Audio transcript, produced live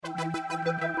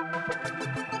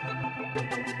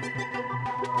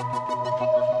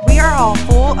all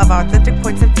full of authentic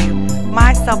points of view.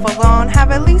 Myself alone have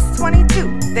at least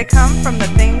 22. They come from the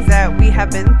things that we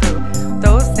have been through.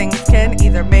 Those things can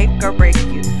either make or break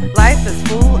you. Life is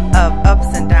full of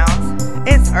ups and downs.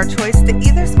 It's our choice to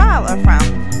either smile or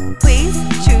frown. Please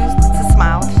choose to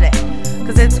smile today,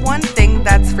 because it's one thing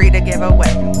that's free to give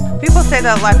away. People say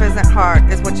that life isn't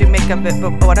hard, it's what you make of it,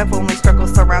 but what if only struggle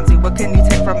surrounds you? What can you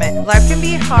take from it? Life can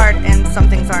be hard and some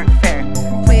things aren't fair.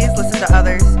 Please listen to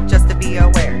others just to be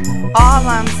aware. All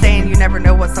I'm saying, you never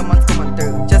know what someone's going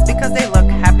through. Just because they look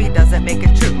happy doesn't make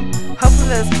it true. Hopefully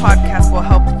this podcast will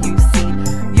help you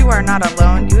see you are not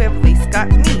alone, you have at least got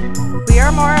me. We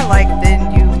are more alike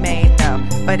than you may know,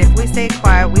 but if we stay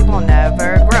quiet, we will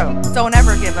never grow. Don't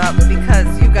ever give up,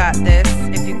 because you got this.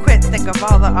 If you quit, think of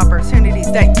all the opportunities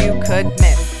that you could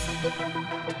miss.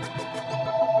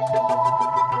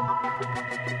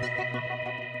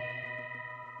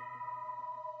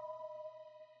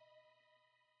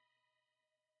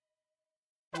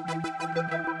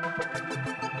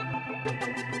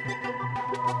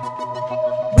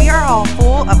 We are all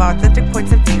full of authentic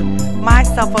points of view.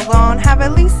 Myself alone have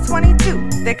at least 22.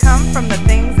 They come from the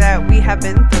things that we have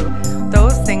been through.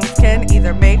 Those things can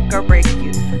either make or break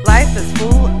you. Life is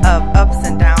full of ups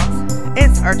and downs.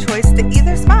 It's our choice to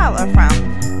either smile or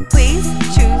frown. Please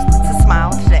choose to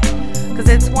smile today, because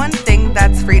it's one thing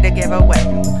that's free to give away.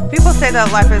 People say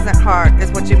that life isn't hard,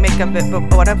 it's what you make of it,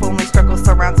 but what if only struggle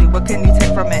surrounds you? What can you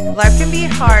take from it? Life can be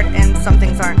hard and some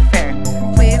things aren't fair.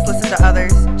 Please listen to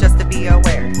others just to be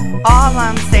aware. All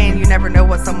I'm saying, you never know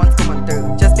what someone's going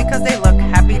through. Just because they look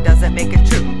happy doesn't make it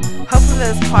true. Hopefully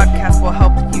this podcast will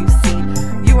help you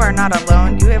see you are not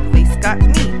alone, you have at least got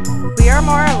me. We are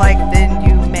more alike than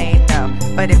you may know,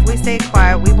 but if we stay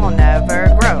quiet, we will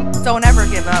never grow. Don't ever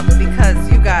give up,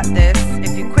 because you got this.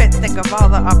 If you quit, think of all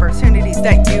the opportunities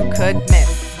that you could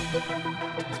miss.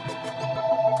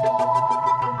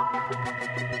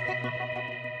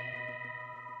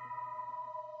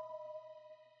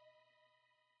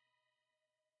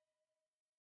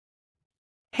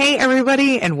 Hey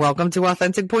everybody, and welcome to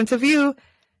Authentic Points of View.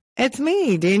 It's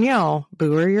me, Danielle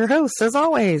Boer, your host, as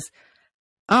always.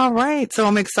 All right, so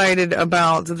I'm excited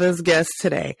about this guest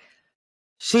today.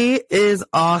 She is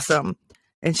awesome,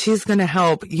 and she's going to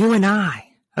help you and I,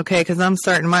 okay, because I'm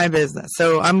starting my business.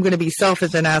 So I'm going to be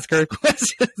selfish and ask her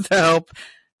questions to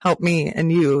help me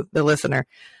and you, the listener.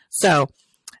 So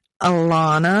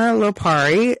Alana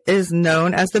Lopari is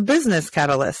known as the Business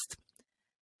Catalyst,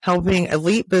 helping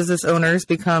elite business owners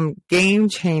become game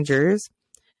changers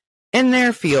in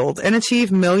their field and achieve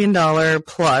 $1 million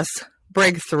plus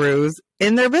breakthroughs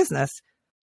in their business,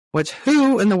 which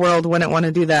who in the world wouldn't want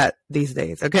to do that these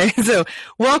days? Okay. So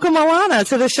welcome, Alana,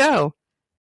 to the show.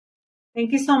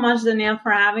 Thank you so much, Danielle,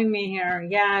 for having me here.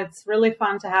 Yeah, it's really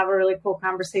fun to have a really cool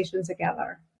conversation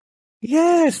together.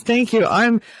 Yes. Thank you.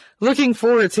 I'm looking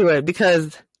forward to it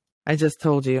because I just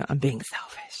told you I'm being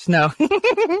selfish. No.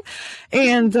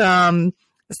 And,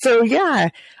 so yeah,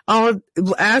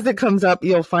 as it comes up,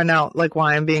 you'll find out like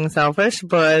why I'm being selfish,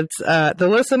 but, the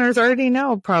listeners already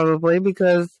know probably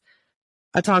because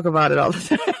I talk about it all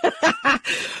the time.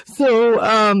 So,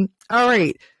 all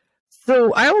right.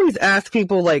 So I always ask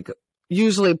people like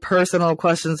usually personal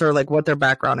questions or like what their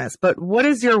background is, but what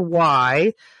is your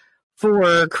why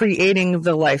for creating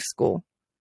the Life School?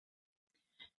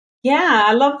 Yeah,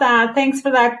 I love that. Thanks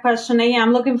for that question. And yeah,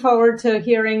 I'm looking forward to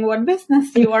hearing what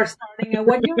business you are starting and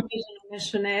what your vision and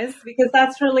mission is, because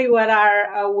that's really what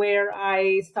where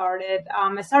I started.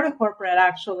 I started corporate,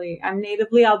 actually. I'm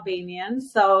natively Albanian,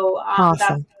 so Awesome. That's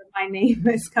where my name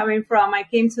is coming from. I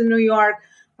came to New York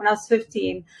when I was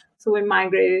 15. So we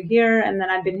migrated here, and then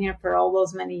I've been here for all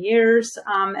those many years.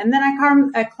 And then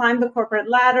I climbed the corporate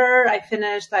ladder. I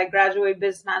graduated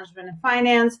business management and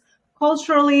finance.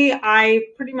 Culturally, I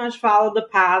pretty much followed the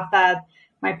path that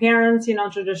my parents,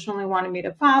 traditionally wanted me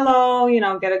to follow,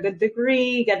 get a good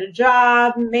degree, get a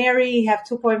job, marry, have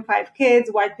 2.5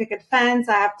 kids, white picket fence.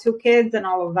 I have 2 kids and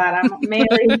all of that. I'm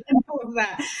married and all of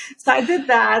that. So I did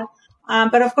that.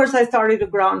 But of course, I started to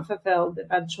grow and fulfilled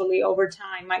eventually over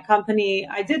time. My company,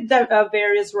 I did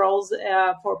various roles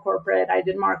for corporate. I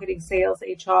did marketing, sales,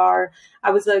 HR.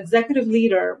 I was an executive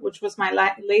leader, which was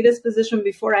my latest position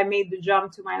before I made the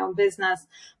jump to my own business.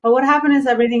 But what happened is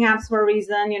everything happens for a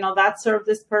reason. That served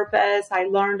this purpose. I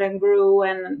learned and grew,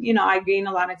 and, I gained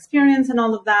a lot of experience and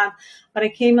all of that. But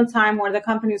it came a time where the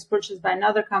company was purchased by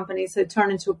another company. So it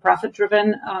turned into a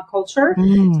profit-driven culture.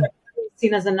 So it's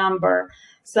seen as a number.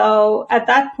 So at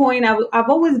that point, I've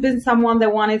always been someone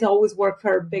that wanted to always work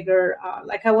for a bigger,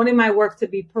 I wanted my work to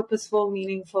be purposeful,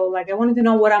 meaningful. I wanted to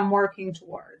know what I'm working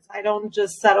towards. I don't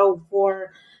just settle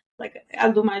for like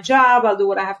I'll do my job, I'll do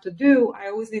what I have to do. I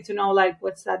always need to know like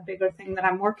what's that bigger thing that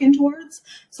I'm working towards.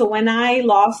 So when I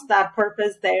lost that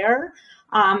purpose there,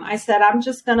 I said, I'm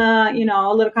just gonna,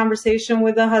 a little conversation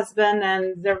with the husband,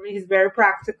 and he's very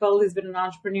practical. He's been an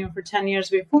entrepreneur for 10 years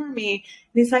before me.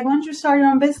 And he's like, why don't you start your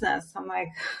own business? I'm like,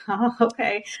 oh,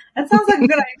 okay, that sounds like a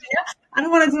good idea. I don't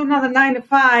want to do another 9 to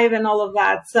 5 and all of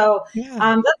that. So that's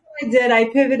what I did. I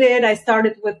pivoted. I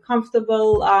started with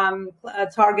comfortable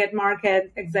target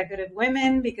market executive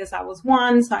women because I was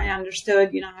one. So I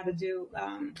understood, how to do,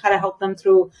 how to help them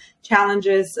through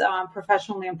challenges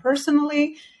professionally and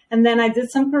personally. And then I did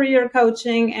some career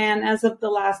coaching. And as of the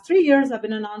last 3 years, I've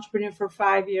been an entrepreneur for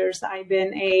 5 years. I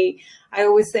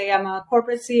always say I'm a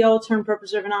corporate CEO turned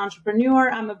purpose-driven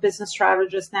entrepreneur. I'm a business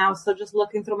strategist now. So just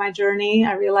looking through my journey,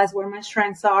 I realized where my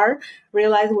strengths are,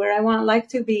 realize where I want life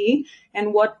to be,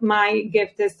 and what my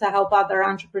gift is to help other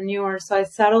entrepreneurs. So I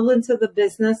settled into the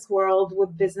business world with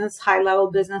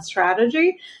high-level business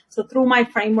strategy. So through my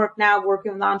framework now,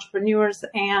 working with entrepreneurs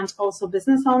and also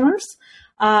business owners,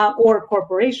 or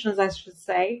corporations, I should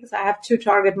say, because I have two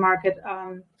target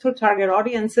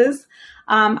audiences.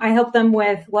 I help them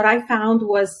with what I found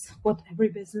was what every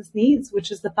business needs,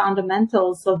 which is the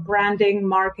fundamentals of branding,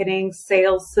 marketing,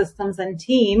 sales, systems, and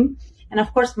team. And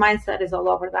of course, mindset is all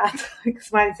over that because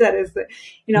mindset is,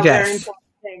 very important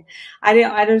thing.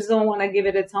 I just don't want to give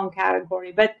it its own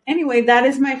category. But anyway, that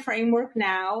is my framework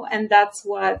now. And that's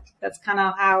kind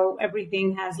of how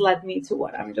everything has led me to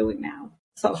what I'm doing now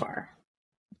so far.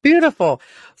 Beautiful.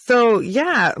 So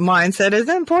yeah, mindset is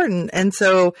important. And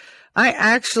so I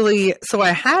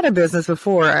had a business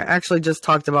before. I actually just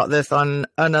talked about this on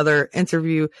another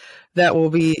interview that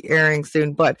will be airing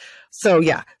soon. But so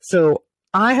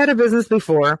I had a business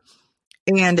before,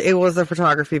 and it was a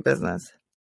photography business.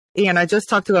 And I just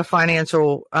talked to a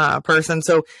financial person.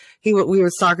 So we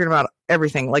was talking about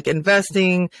everything like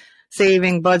investing,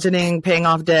 saving, budgeting, paying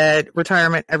off debt,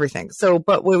 retirement, everything. So,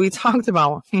 but what we talked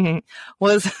about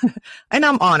was, and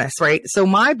I'm honest, right? So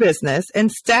my business,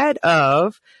 instead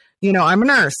of, I'm a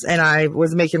nurse and I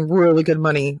was making really good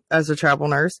money as a travel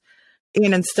nurse.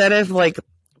 And instead of like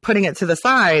putting it to the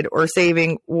side or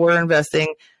saving or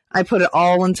investing, I put it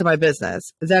all into my business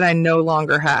that I no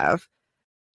longer have.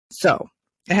 So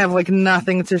I have like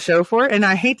nothing to show for it. And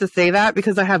I hate to say that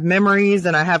because I have memories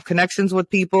and I have connections with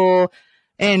people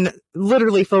and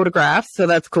literally photographs. So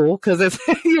that's cool because it's,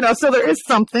 so there is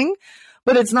something,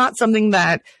 but it's not something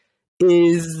that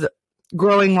is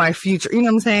growing my future. You know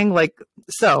what I'm saying? Like,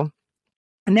 so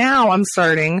now I'm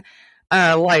starting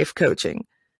life coaching,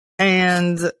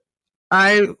 and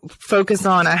I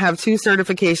have 2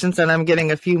 certifications and I'm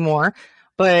getting a few more,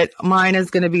 but mine is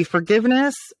going to be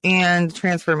forgiveness and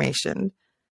transformation.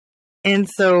 And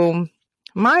so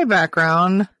my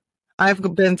background, I've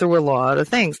been through a lot of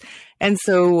things. And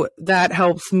so that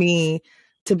helps me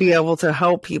to be able to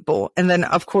help people. And then,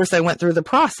 of course, I went through the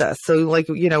process. So like,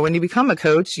 when you become a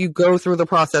coach, you go through the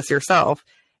process yourself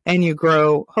and you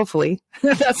grow, hopefully.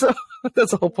 That's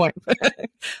the whole point.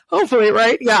 Hopefully,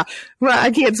 right? Yeah. Well, I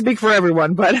can't speak for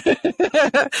everyone, but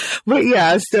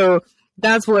yeah, so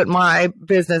that's what my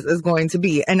business is going to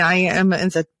be. And I am in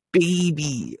the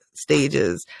baby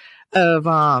stages of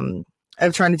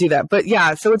trying to do that. But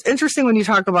yeah, so it's interesting when you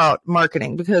talk about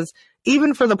marketing, because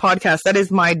even for the podcast, that is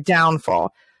my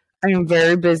downfall. I am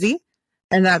very busy,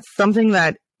 and that's something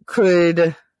that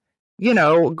could,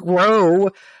 grow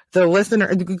the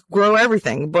listener, grow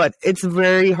everything, but it's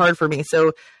very hard for me.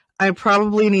 So I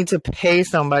probably need to pay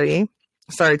somebody,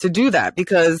 to do that,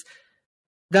 because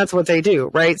that's what they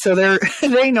do, right? So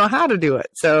they know how to do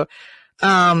it. So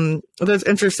that's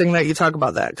interesting that you talk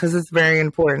about that, because it's very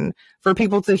important for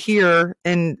people to hear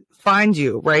and find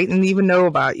you, right? And even know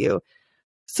about you.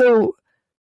 So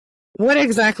what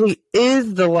exactly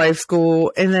is the life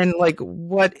school? And then like,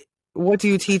 what do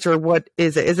you teach, or what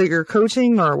is it? Is it your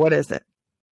coaching, or what is it?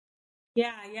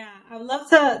 Yeah. I would love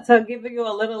to give you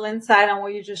a little insight on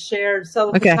what you just shared.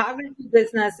 So the photography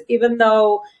business, even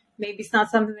though maybe it's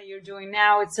not something that you're doing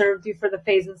now, it served you for the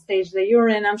phase and stage that you're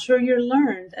in. I'm sure you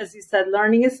learned, as you said,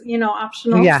 learning is,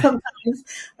 optional sometimes,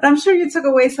 but I'm sure you took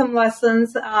away some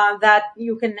lessons that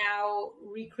you can now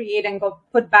recreate and go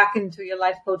put back into your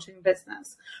life coaching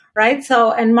business, right?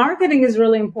 So, and marketing is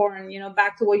really important,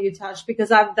 back to what you touched, because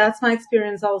that's my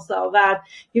experience also, that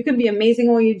you can be amazing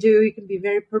at what you do. You can be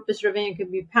very purpose driven. You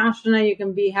can be passionate. You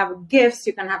can have gifts.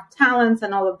 You can have talents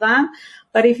and all of that.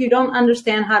 But if you don't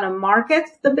understand how to market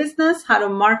the business, how to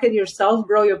market yourself,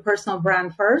 grow your personal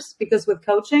brand first, because with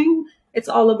coaching, it's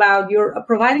all about you're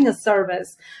providing a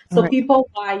service. So people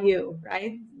buy you,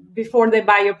 right? before they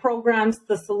buy your programs,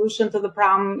 the solution to the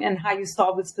problem and how you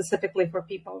solve it specifically for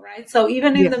people, right? So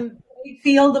even in the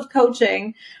field of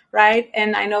coaching, right?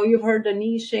 And I know you've heard the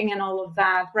niching and all of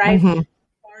that, right? Mm-hmm.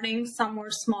 Starting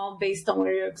somewhere small based on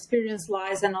where your experience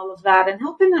lies and all of that, and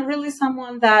helping really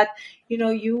someone that,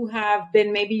 you have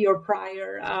been maybe your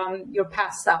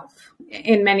past self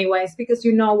in many ways, because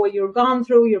you know what you've gone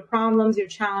through, your problems, your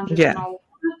challenges, and all of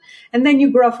that. And then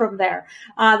you grow from there.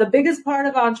 The biggest part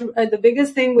of the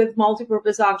biggest thing with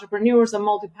multi-purpose entrepreneurs or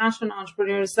multi-passion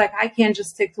entrepreneurs, like I can't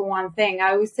just stick to one thing.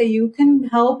 I always say you can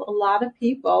help a lot of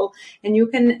people and you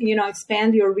can,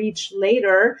 expand your reach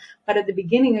later. But at the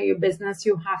beginning of your business,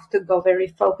 you have to go very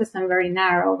focused and very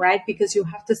narrow, right? Because you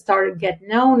have to start to get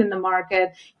known in the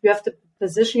market. You have to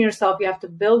position yourself, you have to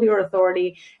build your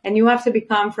authority, and you have to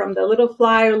become from the little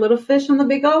fly or little fish in the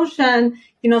big ocean,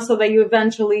 so that you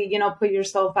eventually, put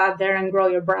yourself out there and grow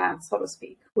your brand, so to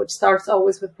speak, which starts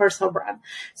always with personal brand.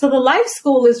 So the life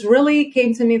school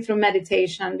came to me through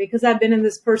meditation, because I've been in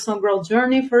this personal growth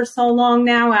journey for so long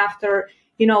now. After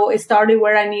it started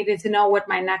where I needed to know what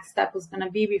my next step was going to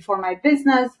be before my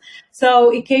business. So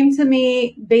it came to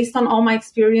me based on all my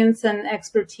experience and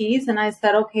expertise. And I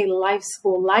said, okay, life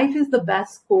school. Life is the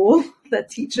best school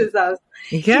that teaches us.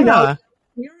 Yeah.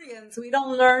 Experience. We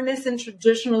don't learn this in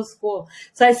traditional school.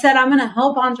 So I said, I'm going to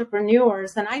help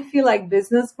entrepreneurs. And I feel like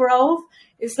business growth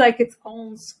is like its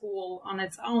own school on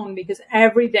its own, because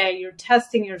every day you're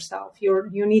testing yourself. You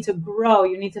need to grow.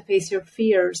 You need to face your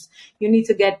fears. You need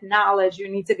to get knowledge. You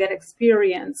need to get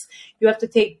experience. You have to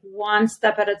take one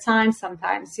step at a time.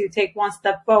 Sometimes you take one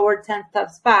step forward, 10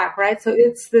 steps back, right? So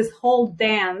it's this whole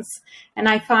dance. And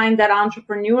I find that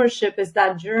entrepreneurship is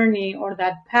that journey or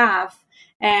that path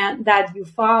and that you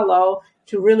follow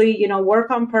to really, work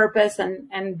on purpose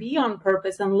and be on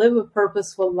purpose and live a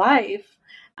purposeful life.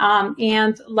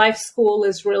 And life school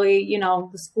is really,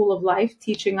 the school of life,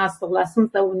 teaching us the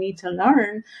lessons that we need to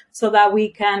learn so that we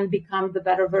can become the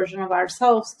better version of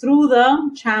ourselves through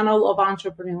the channel of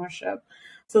entrepreneurship.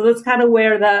 So that's kind of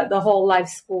where the whole life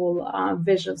school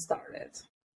vision started.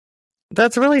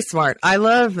 That's really smart. I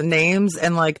love names,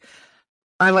 and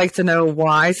I like to know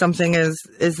why something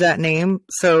is that name.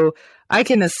 So I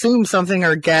can assume something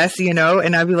or guess, and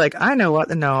I'd be like, I know what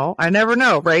to know. I never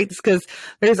know, right? It's because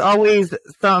there's always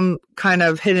some kind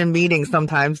of hidden meaning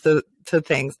sometimes to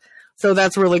things. So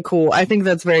that's really cool. I think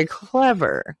that's very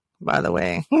clever, by the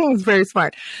way. It's very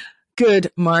smart.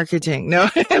 Good marketing. No,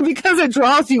 because it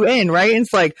draws you in, right?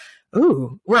 It's like,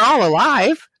 ooh, we're all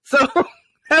alive. So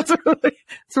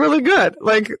it's really good.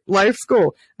 Like life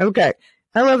school. Okay.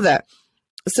 I love that.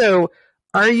 So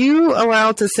are you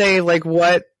allowed to say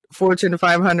what Fortune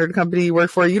 500 company you work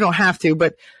for? You don't have to,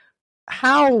 but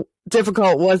how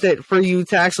difficult was it for you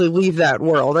to actually leave that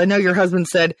world? I know your husband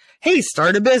said, hey,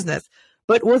 start a business,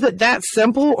 but was it that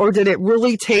simple, or did it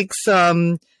really take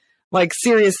some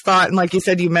serious thought? And like you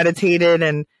said, you meditated,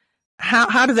 and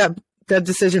how did that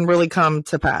decision really come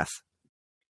to pass?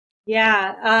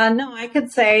 Yeah, no, I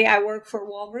could say I work for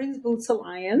Walgreens Boots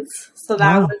Alliance. So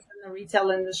that was in the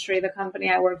retail industry, the company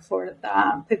I worked for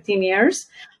 15 years.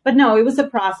 But no, it was a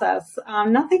process.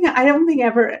 I don't think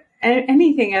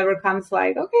anything ever comes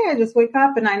okay, I just wake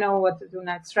up and I know what to do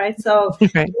next, right? So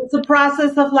It's a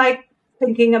process of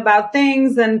thinking about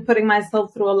things and putting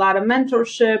myself through a lot of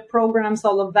mentorship programs,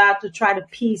 all of that, to try to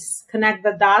connect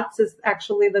the dots is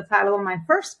actually the title of my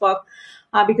first book.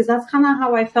 Because that's kind of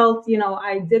how I felt,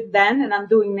 I did then and I'm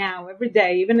doing now every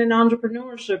day. Even in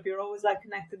entrepreneurship, you're always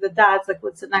connected the dots,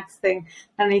 what's the next thing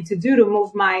I need to do to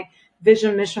move my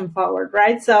vision mission forward,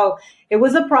 right? So it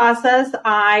was a process.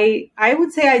 I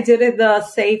would say I did it the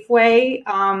safe way.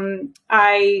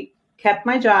 I kept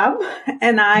my job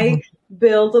and I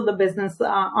built the business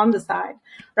on the side,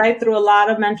 right? Through a lot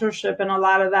of mentorship and a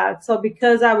lot of that. So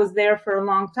because I was there for a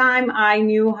long time, I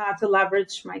knew how to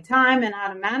leverage my time and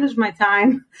how to manage my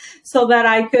time so that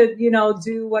I could,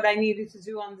 do what I needed to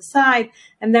do on the side.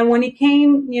 And then when it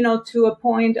came, to a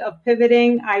point of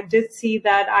pivoting, I did see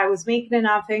that I was making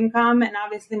enough income, and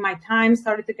obviously my time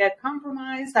started to get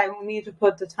compromised. I will need to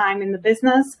put the time in the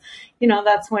business.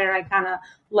 That's where I kind of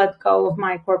let go of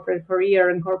my corporate career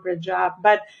and corporate job.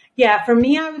 But yeah, for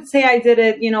me, I would say I did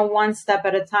it, one step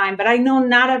at a time. But I know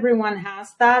not everyone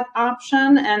has that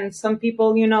option. And some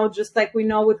people, just like we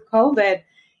know with COVID,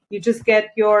 you just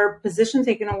get your position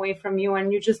taken away from you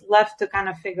and you just left to kind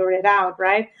of figure it out,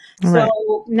 right? Right.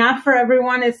 So not for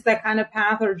everyone it's that kind of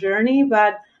path or journey.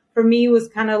 But for me, it was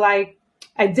kind of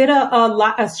I did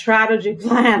a strategy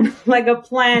plan, a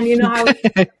plan, how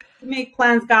to make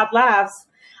plans, God laughs.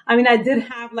 I mean, I did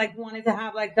have wanted to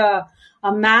have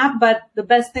a map, but the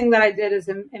best thing that I did is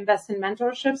invest in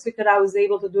mentorships because I was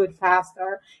able to do it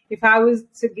faster. If I was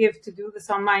to do this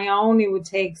on my own, it would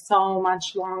take so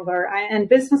much longer. And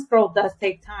business growth does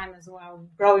take time as well.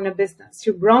 Growing a business,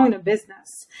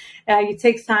 it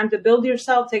takes time to build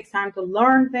yourself, takes time to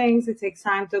learn things. It takes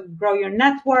time to grow your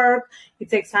network. It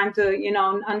takes time to,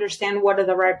 understand what are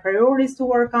the right priorities to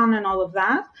work on and all of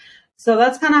that. So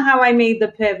that's kind of how I made the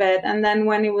pivot. And then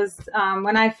when it was,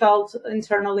 when I felt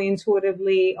internally,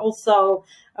 intuitively, also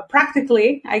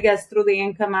practically, I guess through the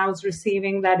income I was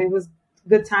receiving, that it was a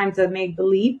good time to make the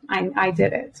leap, I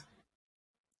did it.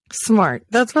 Smart.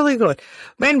 That's really good.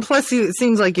 And plus, it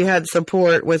seems like you had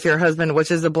support with your husband,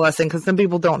 which is a blessing because some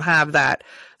people don't have that.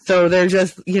 So they're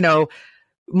just,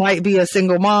 might be a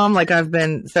single mom, like I've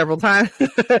been several times.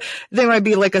 They might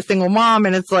be like a single mom,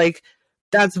 and it's like,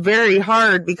 that's very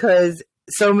hard because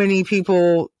so many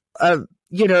people,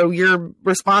 you're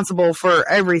responsible for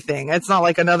everything. It's not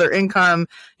like another income.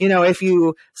 If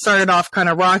you started off kind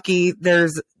of rocky,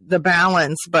 there's the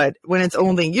balance, but when it's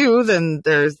only you, then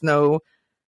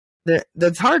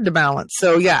that's hard to balance.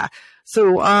 So yeah.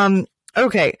 So,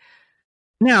 okay.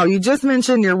 Now you just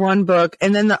mentioned your one book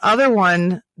and then the other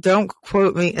one, don't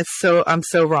quote me. I'm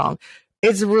so wrong.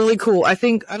 It's really cool. I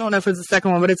don't know if it's the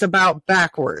second one, but it's about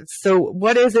backwards. So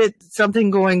what is it? Something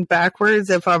going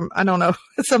backwards? I don't know,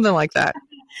 something like that.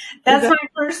 That's my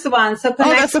first one. So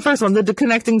that's the first one. The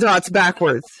connecting dots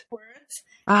backwards.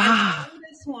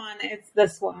 It's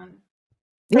this one.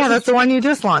 Yeah, that's the one you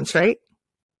just launched, right?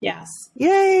 Yes.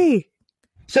 Yay.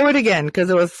 Show it again because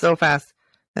it was so fast.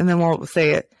 And then we'll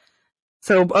say it.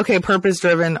 So, okay,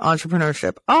 purpose-driven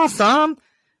entrepreneurship. Awesome.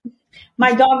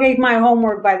 My dog ate my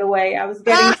homework, by the way. I was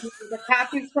getting the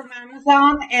copies from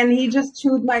Amazon, and he just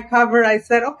chewed my cover. I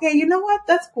said, okay, you know what?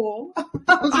 That's cool.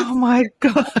 Oh, my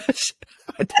gosh.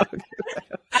 My dog.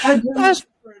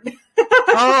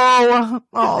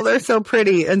 They're so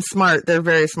pretty and smart. They're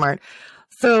very smart.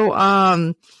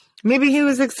 So, maybe he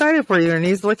was excited for you, and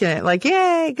he's looking at it like,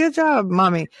 yay, good job,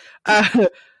 mommy.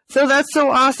 So that's so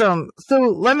awesome. So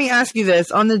let me ask you this.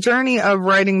 On the journey of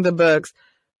writing the books,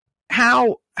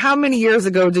 how many years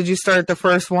ago did you start the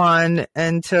first one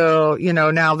until,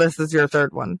 now this is your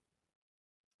third one?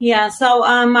 Yeah. So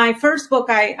my first book,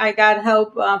 I got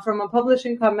help from a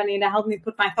publishing company to help me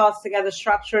put my thoughts together,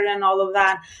 structured and all of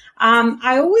that.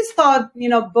 I always thought,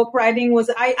 book writing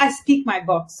was, I speak my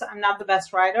books. I'm not the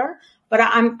best writer, but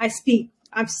I speak.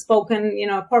 I've spoken,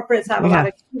 corporates have a lot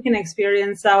of speaking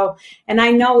experience. So, and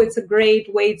I know it's a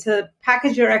great way to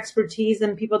package your expertise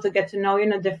and people to get to know you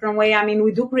in a different way. I mean,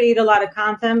 we do create a lot of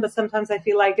content, but sometimes I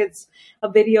feel like a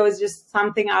video is just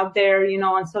something out there,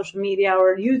 on social media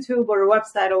or YouTube or a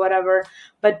website or whatever,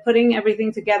 but putting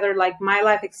everything together, like my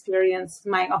life experience,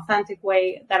 my authentic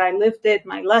way that I lived it,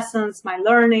 my lessons, my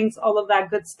learnings, all of that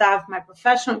good stuff, my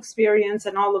professional experience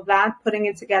and all of that, putting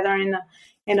it together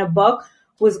in a book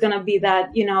was going to be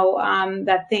that,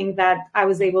 that thing that I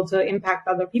was able to impact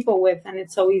other people with. And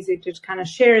it's so easy to kind of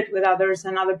share it with others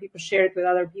and other people share it with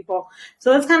other people.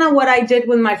 So that's kind of what I did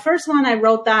with my first one. I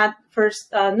wrote that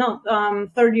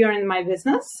third year in my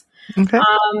business. Okay.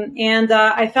 And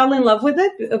I fell in love with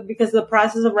it because the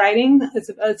process of writing,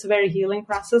 it's a very healing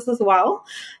process as well.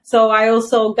 So I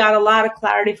also got a lot of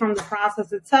clarity from the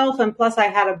process itself. And plus I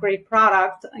had a great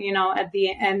product, at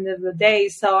the end of the day.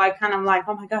 So I kind of like,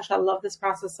 oh my gosh, I love this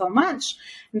process so much.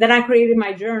 And then I created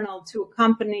my journal to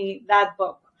accompany that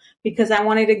book, because I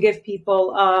wanted to give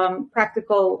people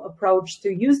practical approach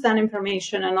to use that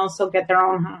information and also get their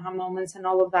own aha moments and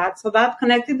all of that. So that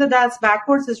connecting the dots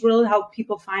backwards has really helped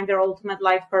people find their ultimate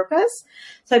life purpose.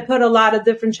 So I put a lot of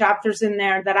different chapters in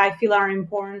there that I feel are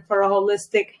important for a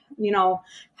holistic,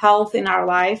 health in our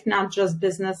life, not just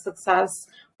business success,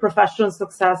 professional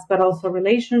success, but also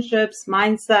relationships,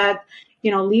 mindset,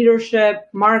 leadership,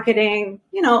 marketing,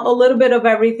 a little bit of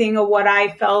everything of what I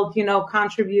felt,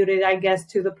 contributed, I guess,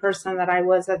 to the person that I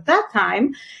was at that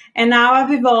time. And now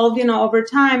I've evolved, over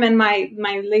time. And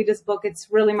my latest book, it's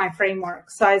really my framework.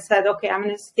 So I said, okay, I'm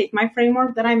going to take my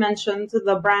framework that I mentioned,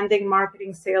 the branding,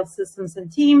 marketing, sales, systems,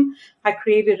 and team. I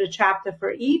created a chapter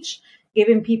for each,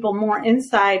 giving people more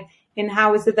insight in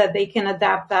how is it that they can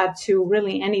adapt that to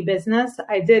really any business.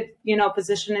 I did,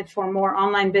 position it for more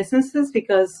online businesses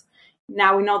because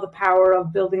now we know the power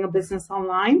of building a business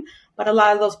online, but a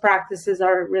lot of those practices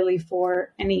are really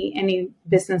for any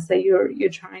business that you're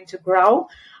trying to grow.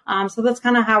 So that's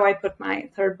kind of how I put my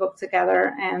third book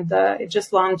together, and it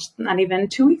just launched not even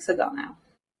 2 weeks ago now.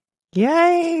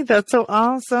 Yay! That's so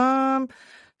awesome.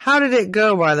 How did it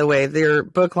go, by the way, your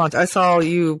book launch? I saw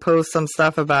you post some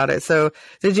stuff about it. So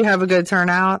did you have a good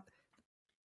turnout?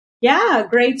 Yeah,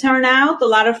 great turnout, a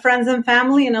lot of friends and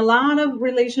family, and a lot of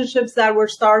relationships that were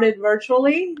started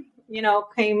virtually,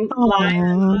 came live.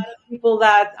 And a Aww. lot of people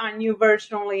that I knew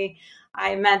virtually,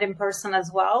 I met in person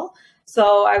as well.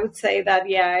 So I would say that,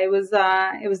 yeah, it was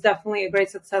definitely a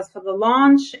great success for the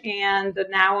launch. And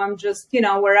now I'm just,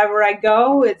 wherever I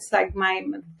go, it's like my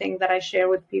thing that I share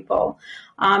with people,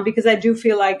 because I do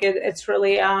feel like it's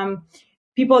really,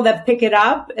 people that pick it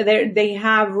up, they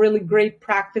have really great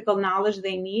practical knowledge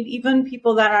they need. Even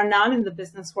people that are not in the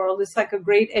business world, it's like a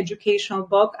great educational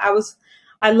book.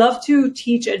 I love to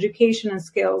teach education and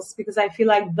skills because I feel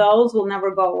like those will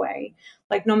never go away.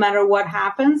 Like no matter what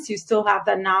happens, you still have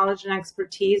that knowledge and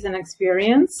expertise and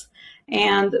experience.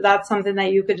 And that's something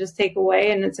that you could just take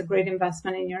away, and it's a great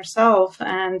investment in yourself.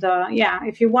 And yeah,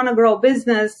 if you want to grow a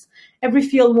business, every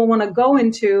field we want to go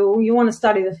into, you want to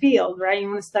study the field, right? You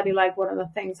want to study like what are the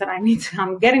things that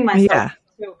I'm getting myself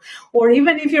to. Or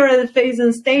even if you're at a phase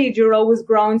and stage, you're always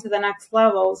growing to the next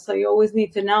level. So you always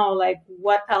need to know, like,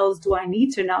 what else do I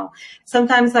need to know?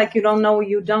 Sometimes like you don't know what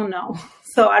you don't know.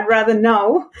 So I'd rather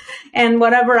know. And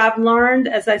whatever I've learned,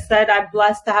 as I said, I'm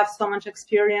blessed to have so much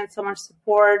experience, so much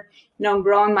support,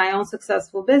 growing my own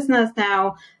successful business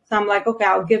now. So I'm like, okay,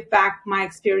 I'll give back my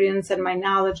experience and my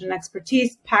knowledge and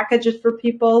expertise, package it for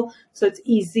people so it's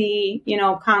easy,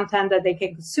 content that they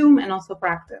can consume and also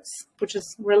practice, which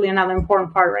is really another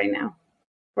important part right now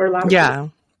for a lot of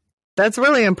people. That's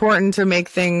really important, to make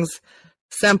things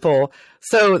simple.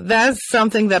 So that's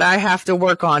something that I have to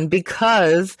work on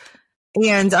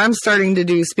and I'm starting to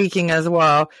do speaking as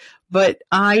well, but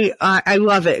I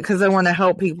love it because I want to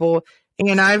help people.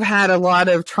 And I've had a lot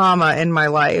of trauma in my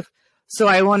life. So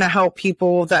I want to help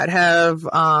people that have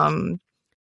gone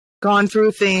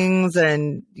through things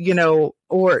and,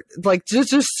 or like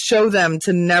just show them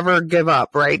to never give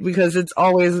up, right? Because it's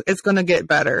going to get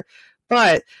better.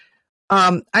 But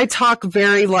I talk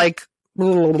very like,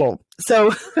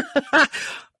 so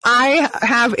I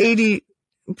have AD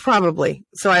probably.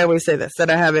 So I always say this, that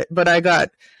I have it, but I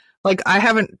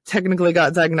haven't technically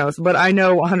got diagnosed, but I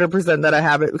know 100% that I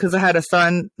have it because I had a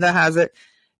son that has it.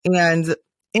 And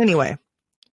anyway,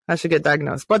 I should get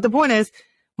diagnosed. But the point is,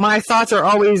 my thoughts are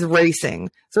always racing.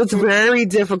 So it's very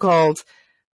difficult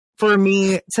for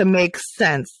me to make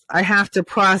sense. I have to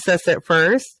process it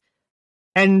first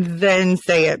and then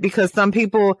say it, because some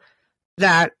people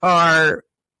that are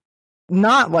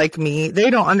not like me, they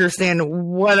don't understand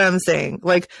what I'm saying.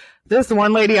 Like this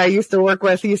one lady I used to work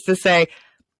with used to say,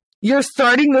 "You're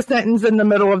starting the sentence in the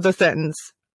middle of the sentence."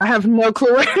 I have no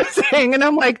clue what you're saying. And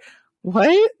I'm like,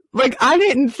 what? Like, I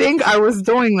didn't think I was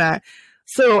doing that.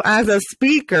 So as a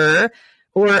speaker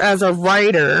or as a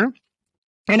writer,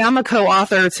 and I'm a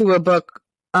co-author to a book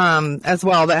as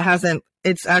well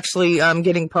it's actually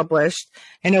getting published,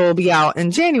 and it will be out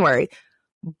in January.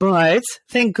 But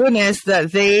thank goodness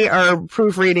that they are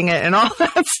proofreading it and all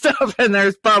that stuff, and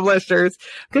there's publishers,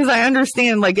 because I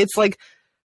understand, like, it's like,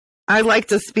 I like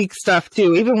to speak stuff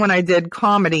too. Even when I did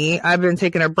comedy, I've been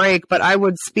taking a break, but I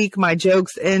would speak my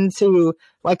jokes into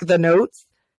like the notes,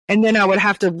 and then I would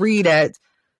have to read it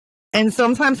and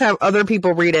sometimes have other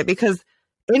people read it, because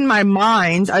in my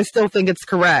mind, I still think it's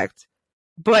correct,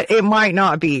 but it might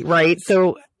not be, right?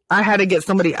 So I had to get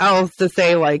somebody else to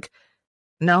say like,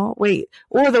 no, wait,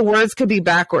 or the words could be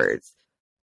backwards.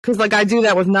 Cause like I do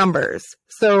that with numbers.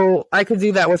 So I could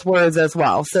do that with words as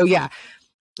well. So yeah.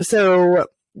 So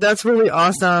that's really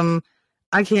awesome.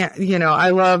 I can't, I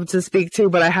love to speak too,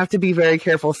 but I have to be very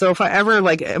careful. So if I ever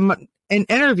like am in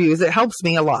interviews, it helps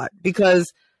me a lot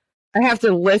because I have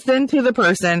to listen to the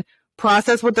person,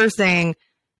 process what they're saying,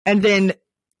 and then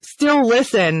still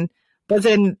listen, but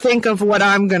then think of what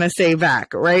I'm going to say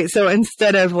back. Right. So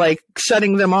instead of like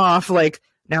shutting them off, like,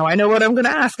 now I know what I'm going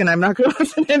to ask and I'm not going to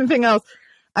listen to anything else.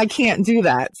 I can't do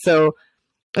that. So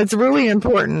it's really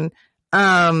important.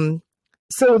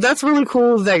 So that's really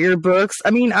cool that your books,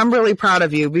 I mean, I'm really proud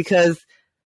of you because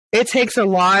it takes a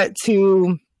lot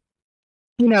to,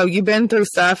 you've been through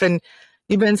stuff and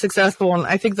you've been successful. And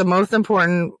I think the most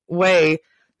important way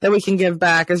that we can give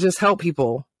back is just help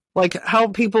people,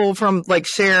 from like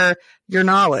share your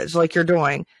knowledge like you're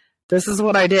doing. This is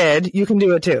what I did. You can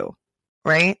do it too.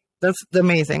 Right? That's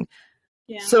amazing.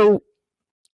 Yeah. So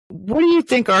what do you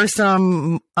think are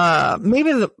some,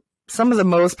 some of the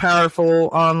most powerful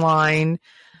online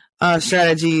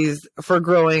strategies for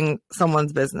growing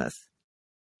someone's business?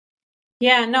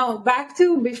 Yeah, no, back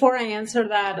to before I answer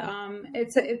that,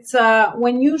 it's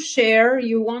when you share,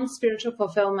 you want spiritual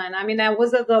fulfillment. I mean, I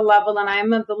was at the level and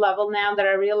I'm at the level now that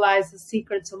I realize the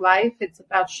secret to life. It's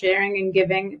about sharing and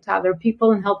giving to other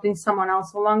people and helping someone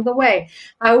else along the way.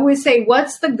 I always say,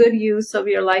 what's the good use of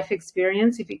your life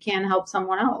experience if you can't help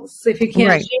someone else, if you can't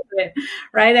Right. share it,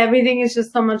 right? Everything is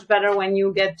just so much better when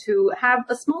you get to have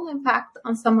a small impact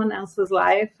on someone else's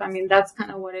life. I mean, that's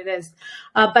kind of what it is.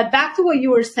 But back to what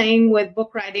you were saying with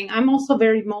book writing, I'm also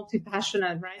very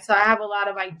multi-passionate, right? So I have a lot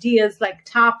of ideas, like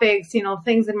topics,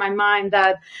 things in my mind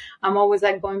that I'm always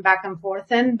like going back and forth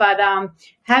in. But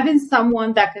having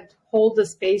someone that could hold the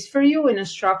space for you in a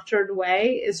structured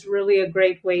way is really a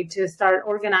great way to start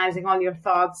organizing all your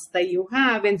thoughts that you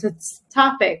have into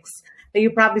topics that you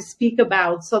probably speak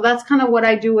about. So that's kind of what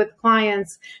I do with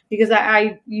clients, because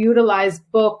I utilize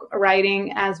book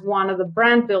writing as one of the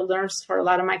brand builders for a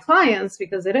lot of my clients,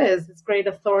 because it's great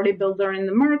authority builder in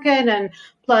the market. And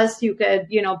plus you could,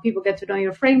 people get to know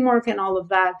your framework and all of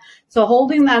that. So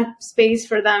holding that space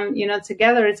for them,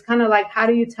 together, it's kind of like, how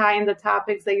do you tie in the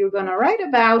topics that you're going to write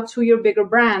about to your bigger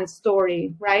brand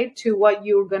story, right? To what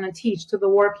you're going to teach, to the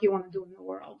work you want to do in the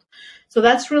world. So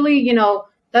that's really,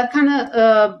 that kind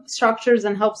of structures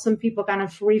and helps some people kind of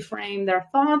reframe their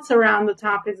thoughts around the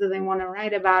topics that they want to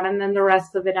write about. And then the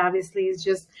rest of it obviously is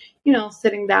just,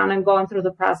 sitting down and going through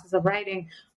the process of writing.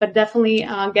 But definitely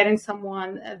getting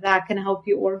someone that can help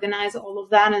you organize all of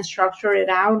that and structure it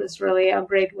out is really a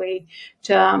great way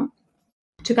to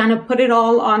kind of put it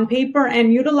all on paper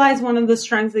and utilize one of the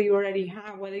strengths that you already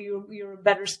have, whether you're a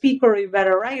better speaker or you're a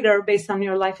better writer based on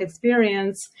your life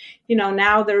experience.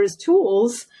 Now there's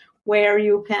tools where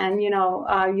you can,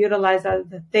 utilize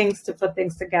the things to put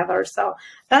things together. So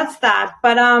that's that.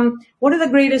 But what are the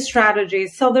greatest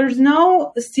strategies? So there's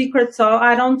no secret. So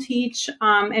I don't teach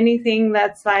anything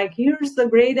that's like, here's the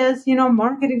greatest,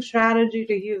 marketing strategy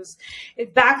to use.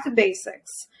 It's back to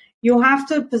basics. You have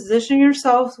to position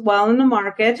yourself well in the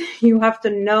market. You have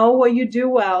to know what you do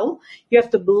well. You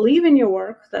have to believe in your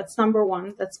work. That's number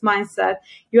one. That's mindset.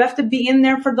 You have to be in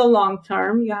there for the long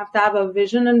term. You have to have a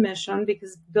vision and mission,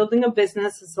 because building a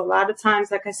business is a lot of times,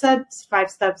 like I said,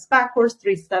 5 steps backwards,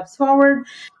 3 steps forward.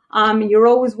 You're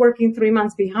always working 3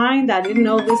 months behind. I didn't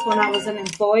know this when I was an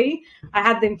employee. I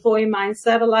had the employee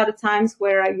mindset a lot of times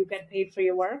where you get paid for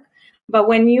your work. But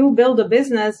when you build a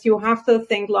business, you have to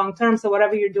think long term. So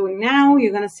whatever you're doing now,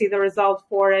 you're going to see the result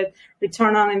for it.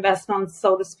 Return on investment,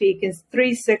 so to speak, is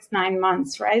 3, 6, 9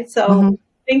 months, right? So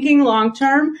thinking long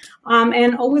term,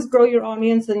 and always grow your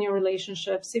audience and your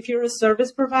relationships. If you're a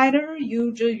service provider,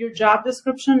 your job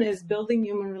description is building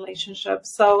human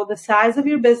relationships. So the size of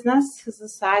your business is the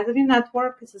size of your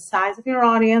network, is the size of your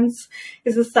audience,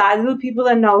 is the size of the people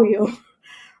that know you,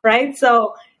 right?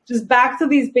 So just back to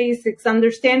these basics,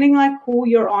 understanding like who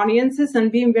your audience is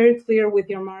and being very clear with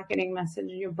your marketing message,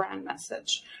 your brand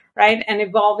message, right? And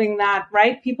evolving that,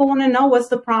 right? People want to know what's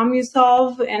the problem you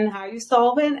solve and how you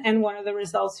solve it and what are the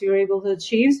results you're able to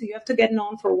achieve. So you have to get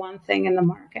known for one thing in the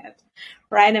market,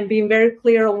 right? And being very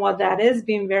clear on what that is,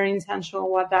 being very intentional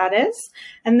on what that is.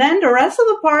 And then the rest of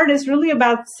the part is really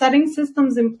about setting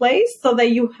systems in place so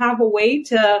that you have a way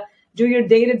to do your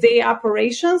day-to-day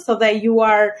operations so that you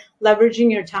are leveraging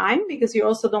your time, because you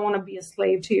also don't want to be a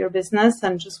slave to your business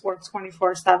and just work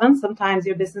 24/7. Sometimes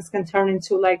your business can turn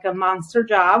into like a monster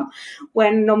job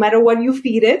when no matter what you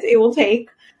feed it, it will take.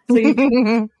 So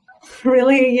you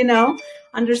really,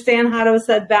 understand how to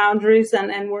set boundaries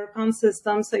and work on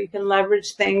systems so you can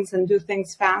leverage things and do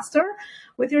things faster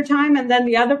with your time. And then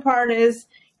the other part is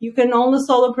you can only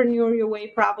solopreneur your way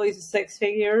probably to 6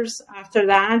 figures. After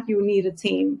that, you need a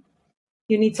team.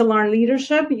 You need to learn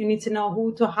leadership. You need to know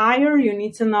who to hire. You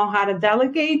need to know how to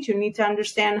delegate. You need to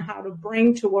understand how to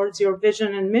bring towards your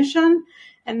vision and mission,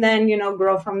 and then,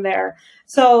 grow from there.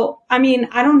 So, I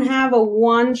don't have a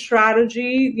one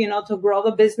strategy, to grow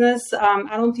the business.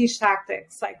 I don't teach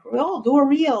tactics like, do a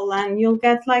reel and you'll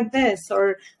get like this,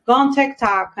 or go on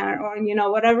TikTok or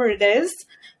whatever it is.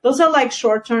 Those are like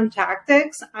short-term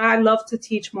tactics. I love to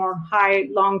teach more high,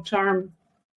 long-term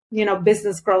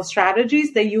business growth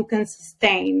strategies that you can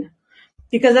sustain,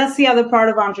 because that's the other part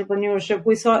of entrepreneurship.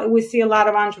 We see a lot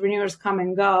of entrepreneurs come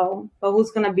and go, but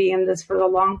who's going to be in this for the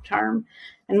long term?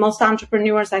 And most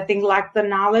entrepreneurs, I think, lack the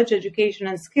knowledge, education,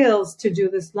 and skills to do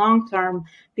this long term,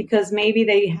 because maybe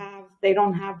they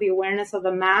don't have the awareness of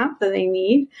the map that they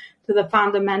need to the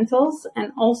fundamentals,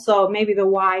 and also maybe the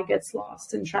why gets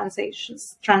lost in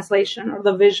translation, or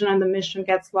the vision and the mission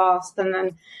gets lost, and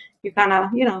then you kind of,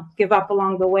 give up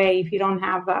along the way if you don't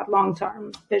have that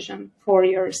long-term vision for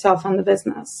yourself and the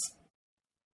business.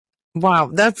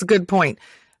 Wow, that's a good point.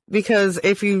 because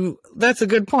that's a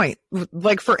good point.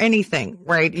 Like for anything,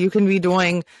 right? You can be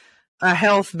doing a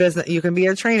health business. You can be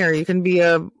a trainer. You can be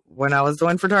when I was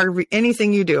doing photography,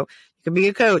 anything you do, you can be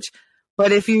a coach.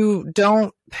 But if you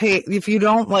don't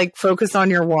like focus on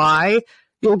your why,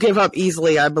 you'll give up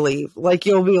easily, I believe. Like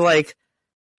you'll be like,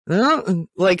 and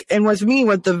with me,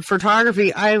 with the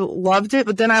photography, I loved it,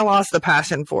 but then I lost the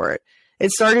passion for it.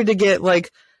 It started to get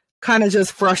like kind of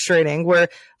just frustrating, where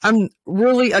I'm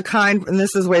really and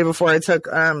this is way before I took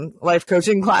life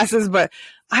coaching classes, but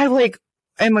I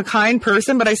am a kind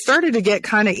person, but I started to get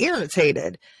kind of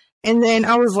irritated. And then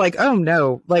I was like, oh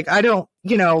no, like I don't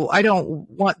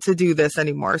want to do this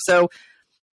anymore. So,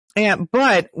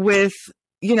 but with,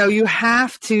 you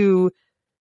have to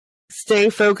stay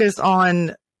focused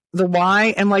on the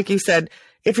why. And like you said,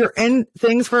 if you're in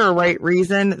things for a right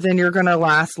reason, then you're going to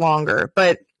last longer.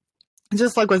 But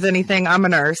just like with anything, I'm a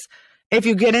nurse. If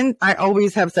you get in, I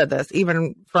always have said this,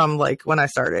 even from like when I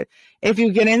started, if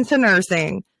you get into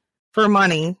nursing for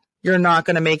money, you're not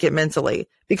going to make it mentally,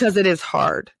 because it is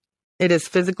hard. It is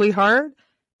physically hard.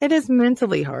 It is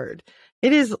mentally hard.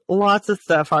 It is lots of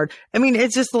stuff hard. I mean,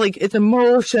 it's just like, it's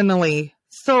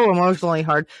so emotionally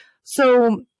hard.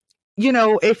 So,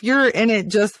 if you're in it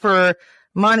just for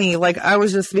money, like I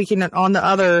was just speaking on the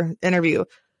other interview.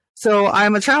 So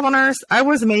I'm a travel nurse. I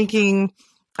went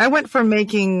from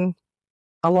making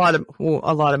a lot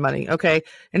of money. Okay.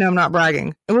 And I'm not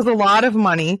bragging. It was a lot of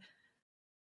money.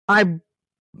 I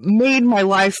made my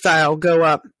lifestyle go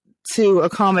up to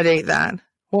accommodate that.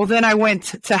 Well, then I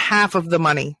went to half of the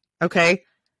money. Okay.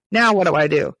 Now what do I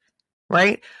do?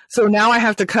 Right. So now I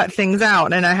have to cut things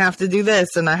out, and I have to do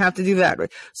this and I have to do that.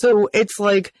 So it's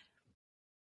like,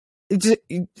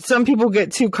 some people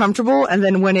get too comfortable, and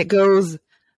then when it goes,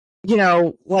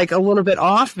 like a little bit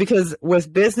off, because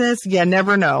with business, you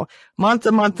never know. Month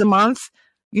to month to month,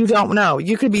 you don't know.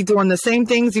 You could be doing the same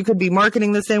things. You could be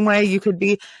marketing the same way.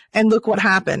 And look what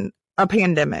happened, a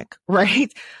pandemic,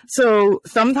 right? So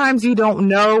sometimes you don't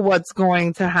know what's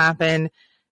going to happen,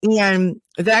 and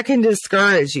that can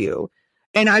discourage you.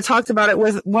 And I talked about it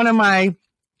with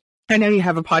I know you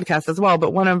have a podcast as well,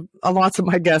 but lots of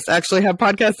my guests actually have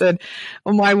podcasts. And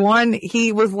my one,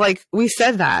 he was like, we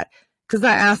said that, because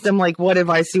I asked him, like, what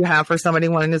advice do you have for somebody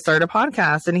wanting to start a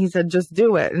podcast? And he said, just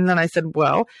do it. And then I said,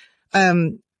 well,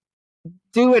 do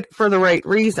it for the right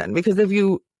reason. Because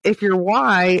if your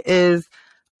why is,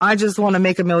 I just want to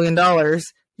make $1 million,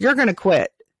 you're going to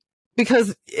quit.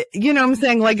 Because, what I'm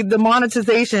saying? Like the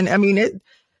monetization, I mean,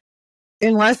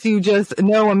 unless you just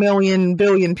know 1 million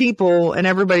billion people and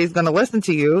everybody's going to listen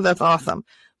to you, that's awesome.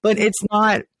 But it's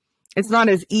not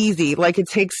as easy. Like it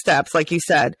takes steps, like you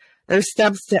said. There's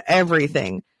steps to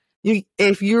everything.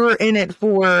 If you're in it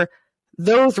for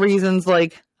those reasons,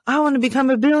 like I want to become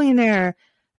a billionaire,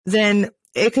 then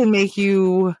it can make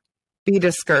you be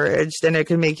discouraged, and it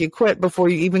can make you quit before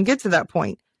you even get to that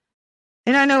point.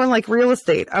 And I know in like real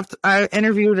estate, I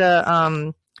interviewed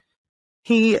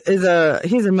he's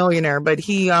a millionaire, but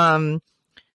I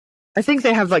think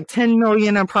they have like 10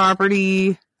 million of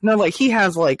property. No, like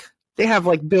they have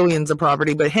like billions of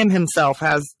property, but himself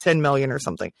has 10 million or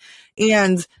something.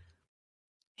 And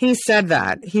he said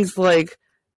that he's like,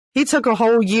 he took a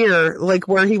whole year, like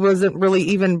where he wasn't really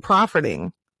even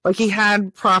profiting. Like he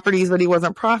had properties, but he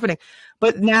wasn't profiting.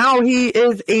 But now he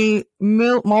is a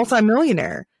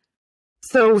multimillionaire.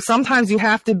 So sometimes you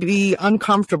have to be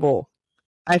uncomfortable,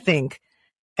 I think,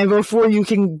 and before you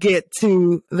can get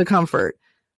to the comfort.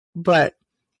 But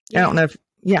I don't know if,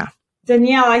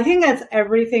 Danielle, I think that's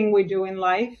everything we do in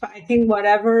life. I think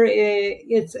whatever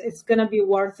it's going to be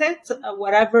worth it.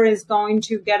 Whatever is going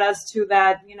to get us to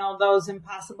that, those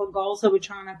impossible goals that we're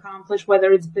trying to accomplish,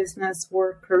 whether it's business,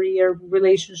 work, career,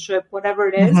 relationship, whatever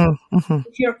it is.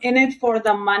 If you're in it for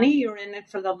the money, you're in it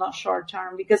for the short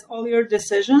term, because all your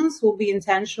decisions will be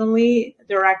intentionally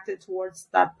directed towards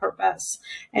that purpose,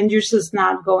 and you're just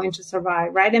not going to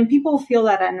survive, right? And people feel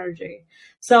that energy.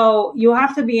 So you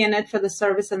have to be in it for the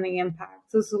service and the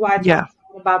impact. This is why I talk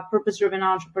about purpose-driven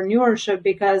entrepreneurship,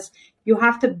 because you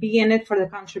have to be in it for the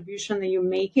contribution that you're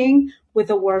making with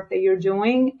the work that you're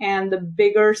doing and the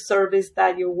bigger service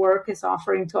that your work is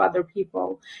offering to other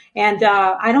people. And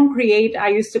I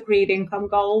used to create income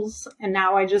goals, and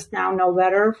now I just know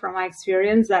better from my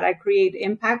experience that I create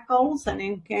impact goals, and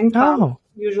income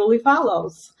usually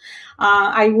follows.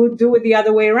 I would do it the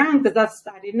other way around, because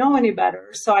I didn't know any better.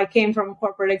 So I came from a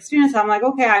corporate experience. I'm like,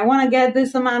 okay, I want to get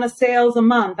this amount of sales a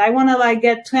month. I want to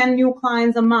get 10 new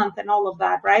clients a month and all of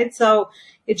that, right? So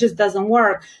it just doesn't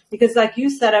work, because like you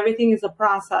said, everything is a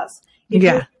process. If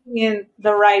you're in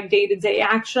the right day-to-day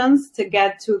actions to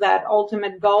get to that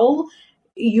ultimate goal,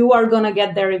 you are going to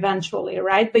get there eventually,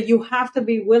 right? But you have to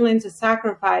be willing to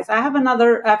sacrifice. I have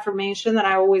another affirmation that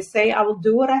I always say, I will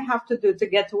do what I have to do to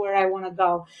get to where I want to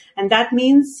go. And that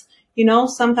means,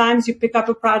 sometimes you pick up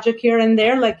a project here and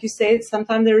there, like you say,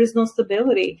 sometimes there is no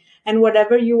stability. And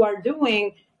whatever you are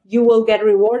doing, you will get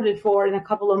rewarded for in a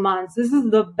couple of months. This is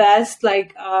the best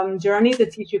journey to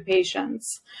teach you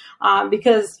patience,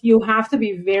 because you have to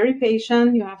be very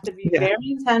patient. You have to be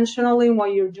very intentional in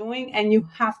what you're doing, and you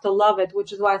have to love it,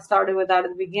 which is why I started with that at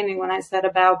the beginning when I said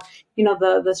about,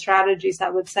 the strategies. I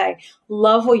would say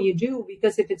love what you do,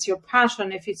 because if it's your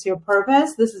passion, if it's your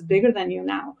purpose, this is bigger than you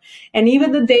now. And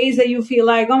even the days that you feel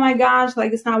like, oh my gosh,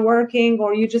 like it's not working,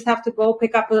 or you just have to go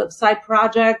pick up a side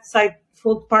project,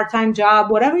 full part-time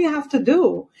job, whatever you have to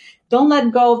do, don't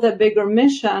let go of the bigger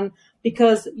mission,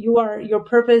 because your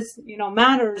purpose,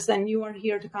 matters, and you are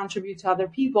here to contribute to other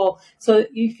people. So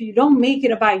if you don't make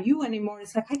it about you anymore,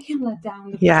 it's like, I can't let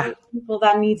down the people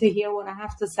that need to hear what I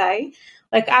have to say.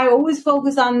 Like, I always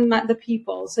focus on the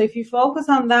people. So if you focus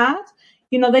on that,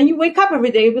 then you wake up every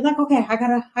day, you'll be like, okay, I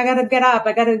gotta get up.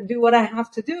 I gotta do what I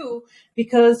have to do,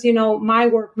 because, my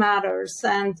work matters,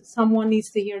 and someone needs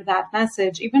to hear that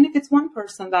message. Even if it's one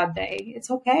person that day, it's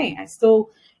okay.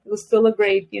 It was still a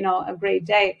great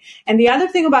day. And the other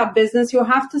thing about business, you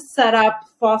have to set up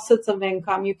faucets of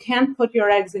income. You can't put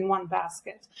your eggs in one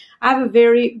basket.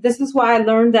 This is why I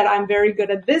learned that I'm very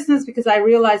good at business, because I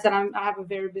realized that I have a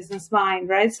very business mind,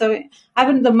 right? So I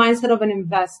have the mindset of an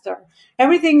investor.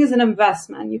 Everything is an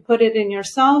investment. You put it in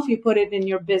yourself, you put it in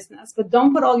your business, but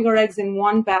don't put all your eggs in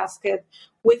one basket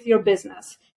with your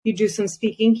business. You do some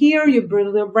speaking here, you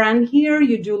build your brand here,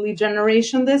 you do lead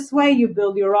generation this way, you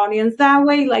build your audience that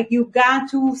way. Like, you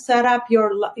got to set up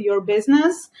your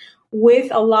business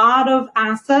with a lot of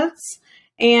assets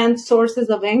and sources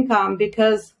of income,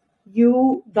 because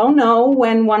you don't know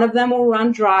when one of them will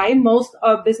run dry. Most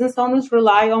business owners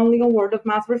rely only on word of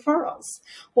mouth referrals.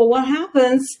 Well, what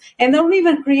happens, and they don't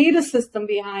even create a system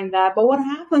behind that, but what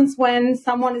happens when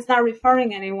someone is not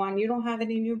referring anyone? You don't have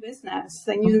any new business,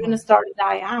 and you're going to start to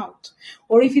die out.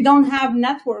 Or if you don't have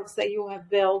networks that you have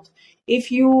built, if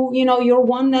your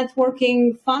one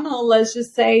networking funnel, let's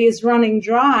just say, is running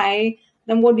dry,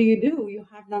 then what do? You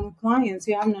have no clients,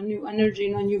 you have no new energy,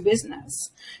 no new business.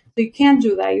 So you can't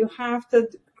do that. You have to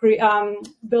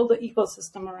build an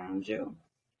ecosystem around you.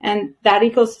 And that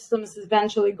ecosystem is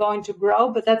eventually going to grow,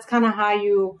 but that's kind of how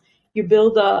you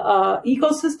build a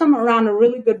ecosystem around a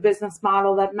really good business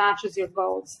model that matches your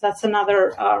goals. That's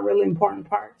another really important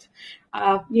part.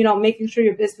 Making sure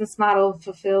your business model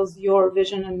fulfills your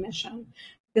vision and mission.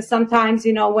 Because sometimes,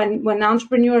 when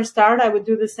entrepreneurs start, I would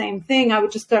do the same thing. I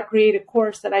would just create a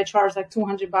course that I charge like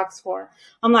 $200 for.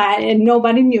 I'm like, and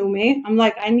nobody knew me. I'm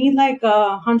like, I need like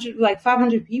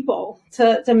 500 people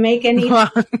to make any.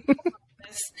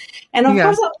 And of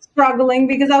course I was struggling,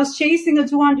 because I was chasing a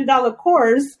 $200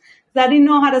 course. I didn't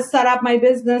know how to set up my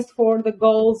business for the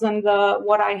goals and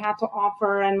what I had to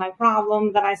offer and my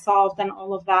problem that I solved and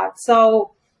all of that.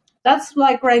 So that's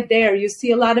like right there. You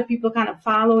see a lot of people kind of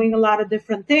following a lot of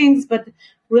different things, but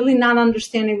really not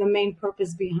understanding the main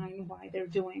purpose behind why they're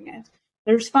doing it.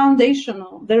 There's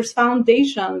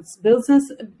foundations.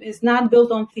 Business is not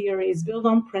built on theory, it's built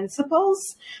on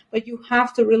principles, but you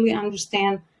have to really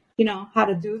understand, how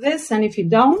to do this. And if you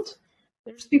don't,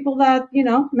 there's people that,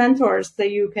 mentors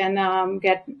that you can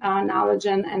get knowledge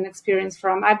and experience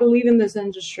from. I believe in this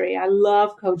industry. I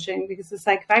love coaching, because it's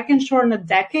like, if I can shorten a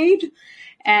decade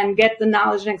and get the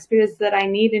knowledge and experience that I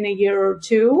need in a year or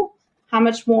two, how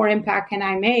much more impact can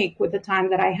I make with the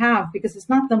time that I have? Because it's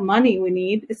not the money we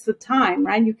need, it's the time,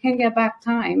 right? You can't get back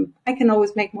time. I can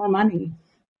always make more money.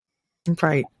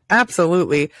 Right.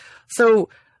 Absolutely. So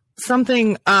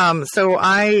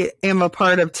I am a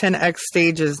part of 10X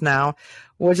Stages now,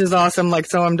 which is awesome.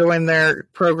 So I'm doing their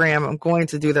program. I'm going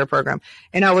to do their program.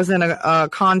 And I was in a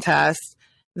contest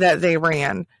that they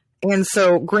ran. And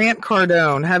so Grant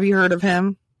Cardone, have you heard of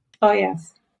him? Oh,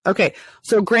 yes. Okay.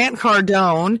 So Grant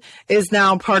Cardone is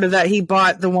now part of that. He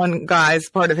bought the one guy's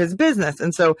part of his business.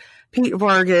 And so Pete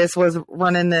Vargas was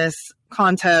running this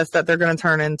contest that they're going to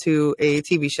turn into a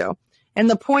TV show.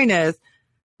 And the point is,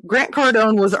 Grant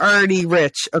Cardone was already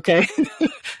rich. Okay.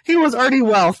 He was already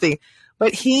wealthy,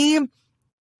 but he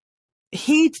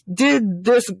did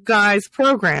this guy's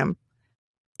program.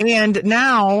 And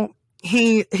now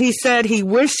he said he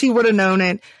wished he would have known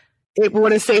it. It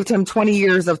would have saved him 20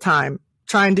 years of time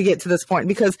trying to get to this point,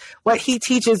 because what he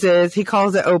teaches is, he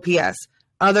calls it OPS,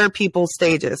 other people's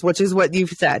stages, which is what you've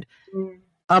said.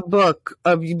 A book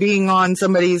of being on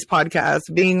somebody's podcast,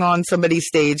 being on somebody's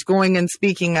stage, going and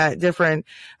speaking at different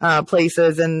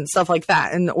places and stuff like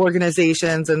that, and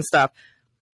organizations and stuff.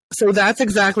 So that's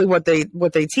exactly what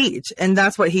they teach. And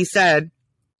that's what he said,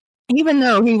 even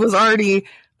though he was already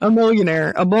a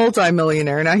millionaire, a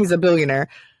multi-millionaire, now he's a billionaire.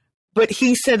 But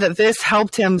he said that this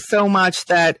helped him so much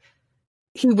that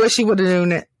he wished he would have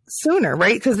known it sooner,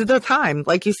 right? Because at the time,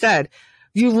 like you said,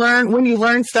 when you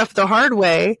learn stuff the hard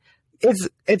way,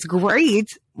 it's great,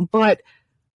 but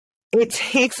it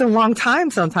takes a long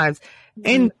time sometimes. Mm-hmm.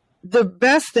 And the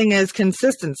best thing is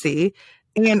consistency.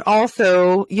 And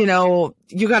also, you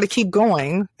got to keep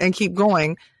going and keep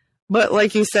going. But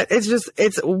like you said,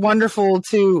 it's wonderful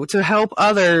to help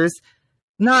others.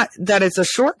 Not that it's a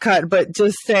shortcut, but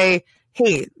just say,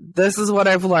 hey, this is what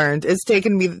I've learned. It's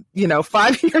taken me,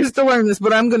 5 years to learn this,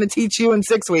 but I'm going to teach you in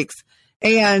 6 weeks.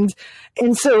 And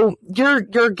so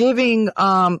you're giving,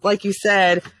 like you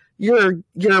said, you're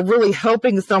really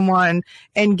helping someone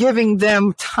and giving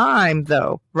them time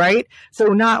though, right? So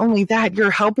not only that,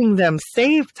 you're helping them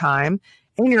save time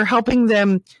and you're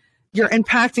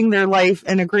impacting their life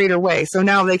in a greater way. So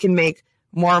now they can make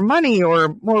more money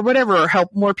or more whatever, or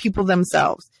help more people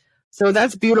themselves. So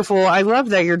that's beautiful. I love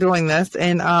that you're doing this.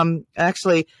 And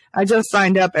actually, I just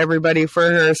signed up everybody for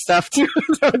her stuff too.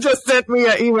 So it just sent me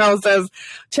an email that says,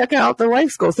 check out the life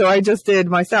school. So I just did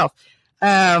myself.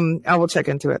 I will check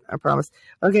into it. I promise.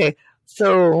 Okay.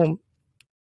 So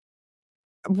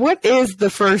what is the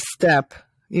first step?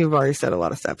 You've already said a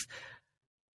lot of steps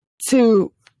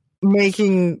to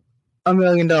making $1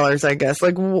 million, I guess.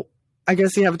 Like, I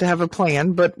guess you have to have a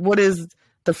plan, but what is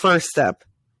the first step?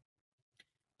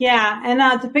 Yeah,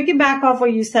 and to piggyback off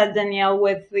what you said, Danielle,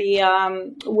 with the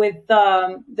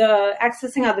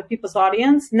accessing other people's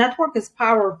audience, network is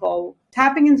powerful.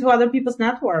 Tapping into other people's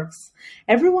networks.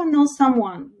 Everyone knows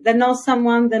someone that knows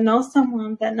someone that knows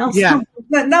someone that knows someone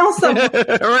that knows someone.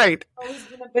 Right. I've always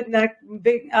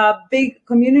been a big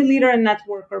community leader and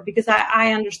networker because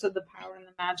I understood the power and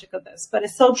the magic of this. But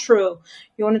it's so true.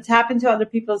 You want to tap into other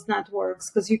people's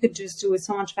networks because you could just do it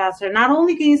so much faster. Not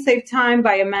only can you save time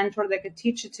by a mentor that could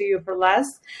teach it to you for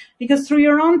less, because through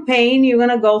your own pain, you're going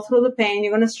to go through the pain,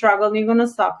 you're going to struggle, and you're going to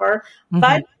suffer. Mm-hmm.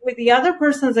 But with the other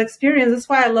person's experience, that's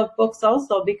why I love books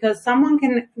also, because someone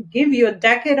can give you a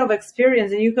decade of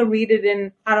experience and you can read it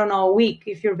in, a week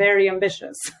if you're very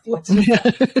ambitious. Or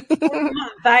a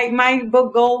month. My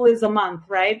book goal is a month,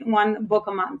 right? One book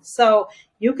a month. So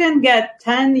you can get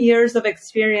 10 years of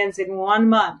experience in 1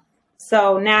 month.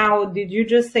 So now, did you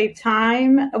just save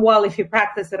time? Well, if you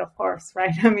practice it, of course,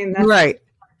 right? That's right.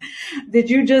 Did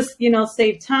you just,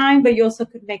 save time, but you also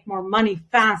could make more money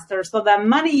faster? So that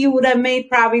money you would have made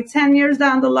probably 10 years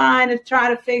down the line and try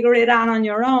to figure it out on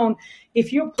your own.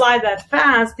 If you apply that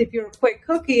fast, if you're a quick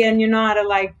cookie and you know how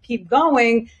to keep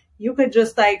going, you could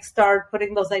just start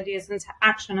putting those ideas into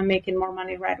action and making more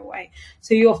money right away.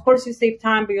 So you save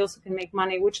time, but you also can make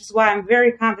money, which is why I'm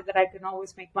very confident that I can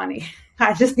always make money.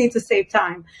 I just need to save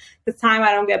time. The time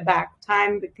I don't get back.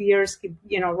 Time, the years keep,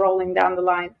 rolling down the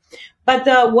line. But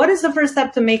what is the first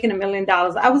step to making $1 million?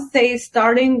 I would say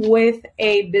starting with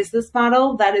a business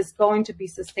model that is going to be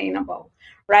sustainable,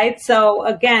 right? So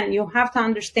again, you have to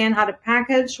understand how to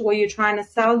package what you're trying to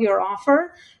sell, your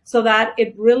offer, so that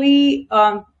it really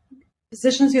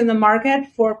positions you in the market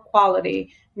for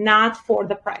quality, not for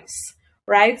the price,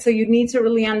 right? So you need to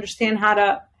really understand how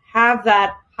to have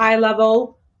that high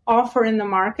level offer in the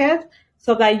market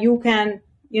so that you can,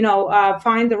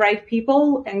 find the right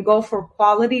people and go for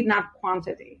quality, not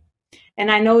quantity. And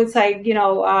I know it's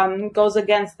goes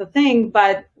against the thing,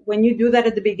 but when you do that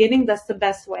at the beginning, that's the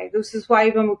best way. This is why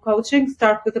even with coaching,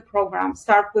 start with a program,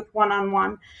 start with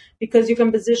one-on-one, because you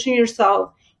can position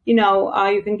yourself. You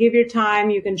can give your time,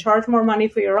 you can charge more money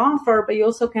for your offer, but you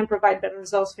also can provide better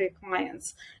results for your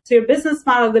clients. So your business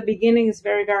model at the beginning is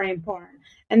very, very important.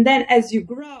 And then as you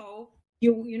grow,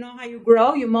 you know how you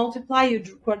grow, you multiply, you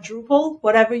quadruple,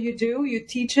 whatever you do, you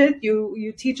teach it,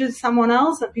 you teach it to someone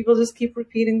else, and people just keep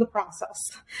repeating the process.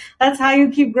 That's how you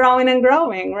keep growing and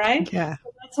growing, right? Yeah.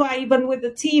 So that's why even with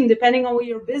the team, depending on what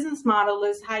your business model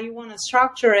is, how you want to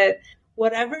structure it,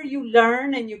 whatever you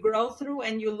learn and you grow through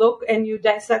and you look and you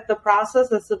dissect the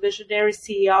process as a visionary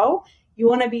CEO, you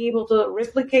want to be able to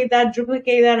replicate that,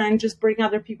 duplicate that, and just bring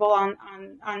other people on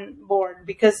board,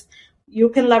 because you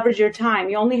can leverage your time.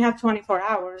 You only have 24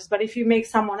 hours, but if you make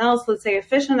someone else, let's say,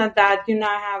 efficient at that, you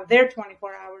now have their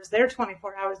 24 hours, their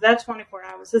 24 hours, that 24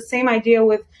 hours. The same idea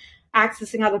with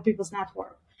accessing other people's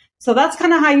network. So that's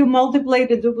kind of how you multiply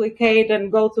and duplicate and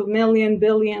go to million,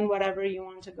 billion, whatever you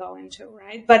want to go into,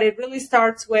 right? But it really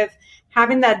starts with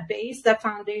having that base, that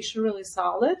foundation really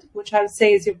solid, which I would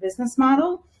say is your business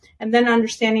model, and then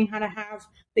understanding how to have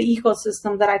the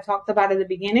ecosystem that I talked about at the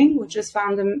beginning, which is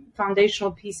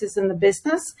foundational pieces in the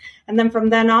business. And then from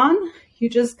then on, You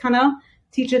just kind of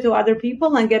teach it to other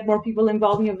people and get more people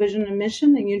involved in your vision and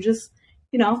mission. And you just,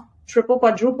 triple,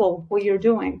 quadruple what you're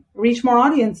doing. Reach more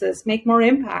audiences, make more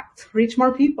impact, reach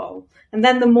more people. And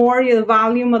then the more the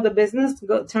volume of the business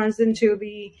turns into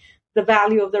the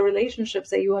value of the relationships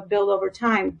that you have built over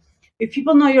time. If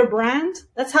people know your brand,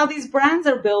 that's how these brands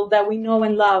are built that we know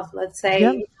and love. Let's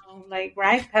say,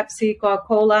 right, Pepsi,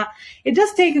 Coca-Cola. It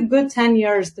does take a good 10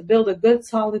 years to build a good,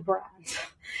 solid brand.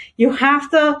 You have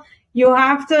to do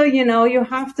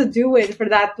it for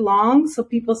that long so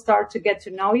people start to get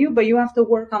to know you, but you have to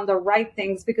work on the right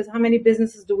things, because how many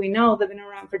businesses do we know that have been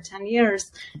around for 10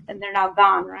 years and they're now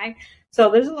gone, right? So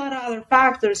there's a lot of other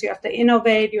factors. You have to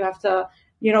innovate. You have to,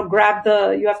 you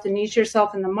have to niche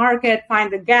yourself in the market,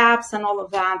 find the gaps and all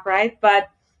of that, right? But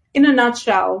in a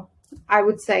nutshell, I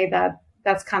would say that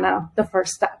that's kind of the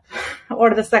first step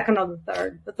or the second or the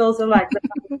third, but those are like the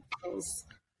fundamentals.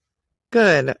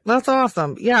 Good. That's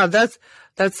awesome. Yeah, that's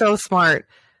so smart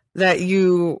that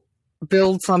you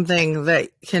build something that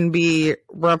can be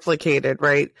replicated,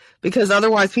 right? Because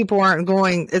otherwise people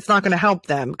it's not going to help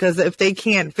them, because if they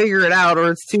can't figure it out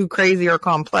or it's too crazy or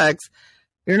complex,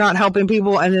 you're not helping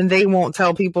people, and then they won't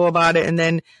tell people about it, and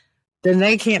then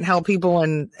they can't help people,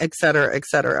 and et cetera, et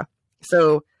cetera.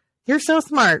 So you're so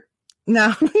smart.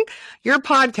 Now, your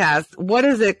podcast, what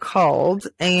is it called,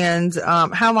 and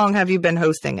how long have you been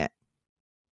hosting it?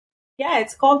 Yeah,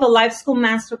 it's called the Life School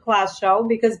Masterclass Show,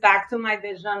 because back to my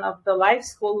vision of the life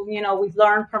school, we've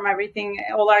learned from everything.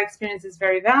 All our experience is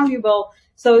very valuable.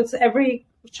 So it's every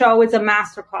show is a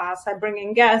masterclass. I bring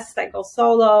in guests, I go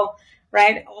solo,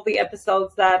 right? All the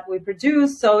episodes that we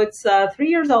produce. So it's 3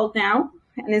 years old now,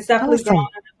 and it's definitely grown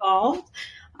and evolved.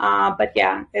 But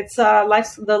yeah, it's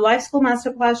the Life School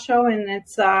Masterclass Show, and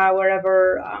it's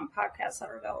wherever podcasts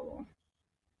are available.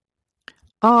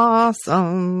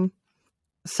 Awesome.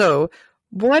 So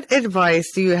what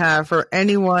advice do you have for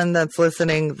anyone that's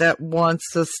listening that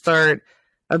wants to start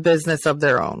a business of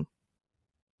their own?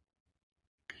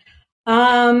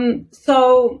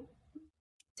 So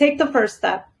take the first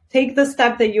step. Take the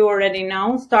step that you already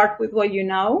know. Start with what you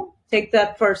know. Take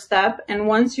that first step. And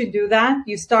once you do that,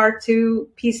 you start to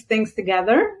piece things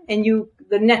together, and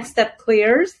the next step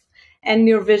clears and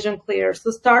your vision clears. So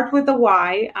start with the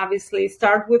why, obviously.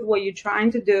 Start with what you're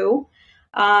trying to do.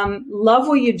 Love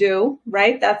what you do,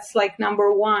 right? That's like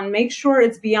number one. Make sure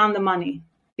it's beyond the money,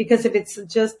 because if it's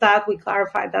just that, we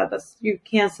clarified that you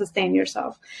can't sustain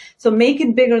yourself. So make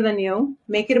it bigger than you.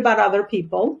 Make it about other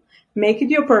people. Make it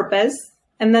your purpose.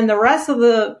 And then the rest of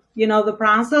the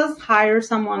process, hire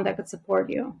someone that could support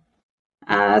you.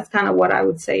 That's kind of what I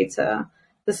would say to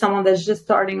someone that's just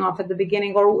starting off at the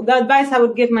beginning, or the advice I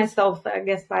would give myself, I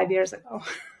guess, 5 years ago.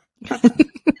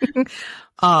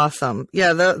 Awesome.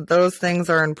 Yeah, those things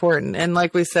are important. And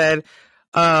like we said,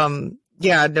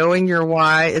 knowing your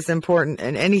why is important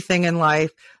in anything in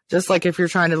life. Just like if you're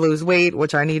trying to lose weight,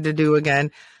 which I need to do again,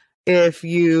 if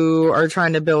you are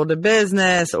trying to build a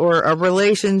business or a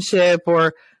relationship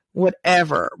or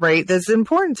whatever, right? That's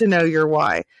important to know your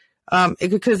why,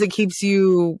 because it keeps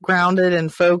you grounded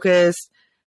and focused,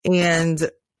 and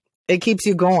it keeps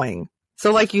you going.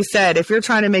 So like you said, if you're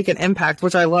trying to make an impact,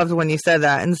 which I loved when you said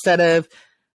that, instead of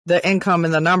the income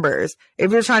and the numbers,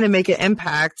 if you're trying to make an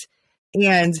impact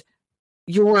and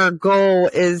your goal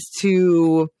is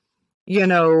to,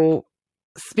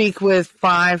 speak with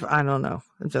 5, I don't know,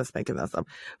 I'm just making this up,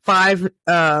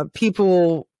 5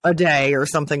 people a day or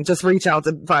something, just reach out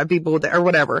to 5 people a day or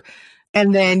whatever,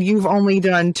 and then you've only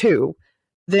done 2,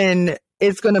 then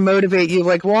it's going to motivate you,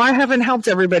 like, well, I haven't helped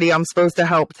everybody I'm supposed to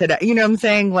help today. You know what I'm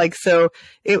saying? Like, so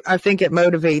I think it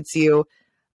motivates you.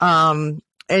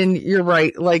 And you're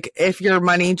right. Like, if you're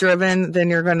money driven,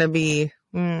 then you're going to be,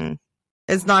 you're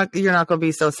not going to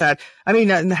be so sad. I mean,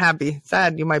 not happy,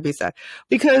 sad. You might be sad,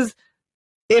 because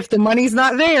if the money's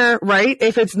not there, right?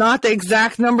 If it's not the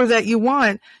exact number that you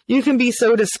want, you can be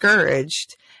so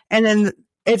discouraged. And then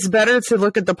it's better to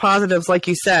look at the positives, like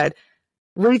you said,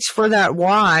 reach for that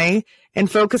why and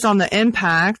focus on the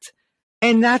impact.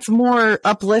 And that's more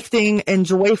uplifting and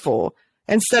joyful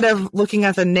instead of looking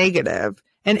at the negative.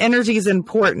 And energy is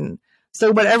important.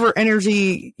 So whatever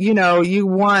energy, you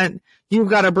want, you've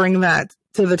got to bring that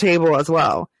to the table as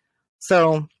well.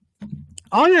 So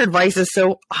all your advice is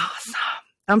so awesome.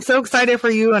 I'm so excited for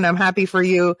you, and I'm happy for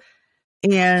you.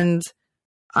 And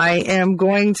I am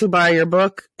going to buy your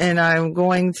book, and I'm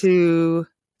going to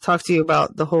talk to you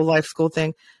about the whole life school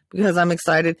thing, because I'm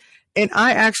excited. And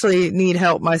I actually need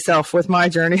help myself with my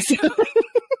journey.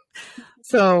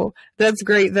 So that's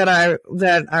great that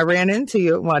I ran into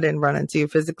you. Well, I didn't run into you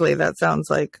physically. That sounds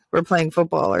like we're playing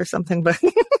football or something, but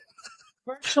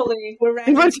virtually. We're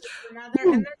writing to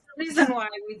another, and there's a reason why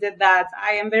we did that.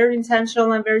 I am very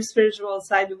intentional and very spiritual,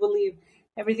 so I do believe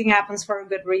everything happens for a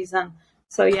good reason.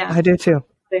 So yeah, I do too.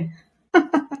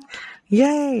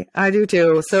 Yay, I do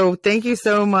too. So thank you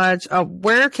so much.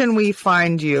 Where can we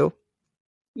find you?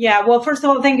 Yeah, well, first of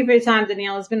all, thank you for your time,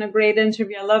 Danielle. It's been a great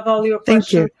interview. I love all your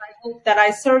questions. I hope that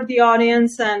I served the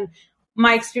audience and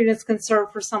my experience can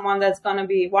serve for someone that's going to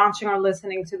be watching or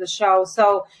listening to the show.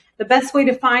 So the best way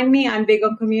to find me, I'm big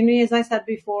on community, as I said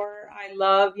before. I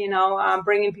love,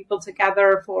 bringing people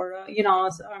together for,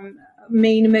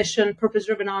 main mission,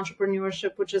 purpose-driven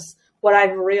entrepreneurship, which is what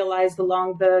I've realized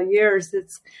along the years.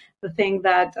 It's the thing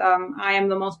that I am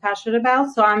the most passionate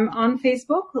about. So I'm on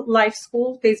Facebook, Life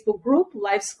School, Facebook group,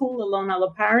 Life School, Ilona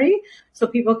Lopari. So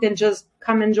people can just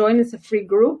come and join. It's a free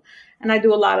group. And I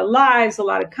do a lot of lives, a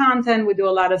lot of content. We do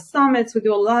a lot of summits. We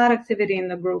do a lot of activity in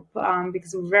the group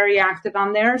because we're very active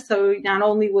on there. So not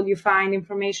only will you find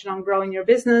information on growing your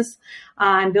business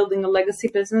and building a legacy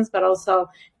business, but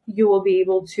also you will be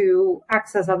able to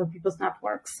access other people's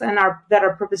networks and that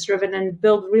are purpose driven and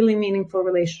build really meaningful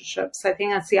relationships. I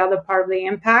think that's the other part of the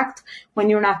impact. When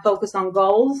you're not focused on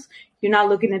goals, you're not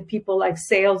looking at people like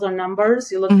sales or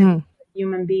numbers. You're looking at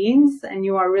human beings, and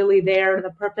you are really there.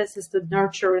 The purpose is to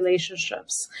nurture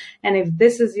relationships. And if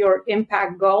this is your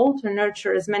impact goal, to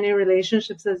nurture as many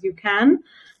relationships as you can,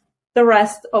 the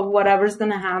rest of whatever's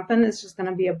going to happen is just going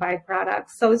to be a byproduct.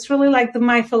 So it's really like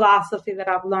my philosophy that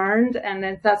I've learned,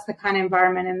 and that's the kind of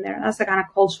environment in there. That's the kind of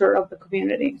culture of the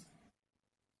community.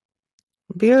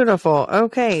 Beautiful.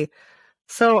 Okay.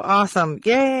 So awesome.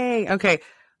 Yay. Okay.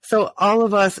 So all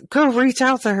of us go reach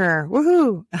out to her.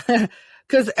 Woohoo.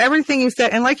 Because everything you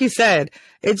said, and like you said,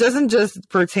 it doesn't just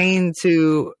pertain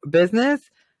to business.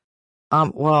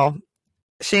 Well,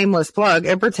 shameless plug,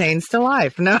 it pertains to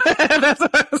life. No, that's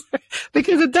what I was,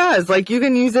 because it does. Like you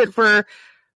can use it for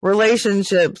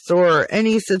relationships or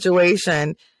any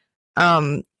situation.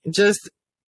 Just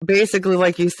basically,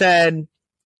 like you said,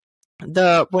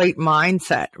 the right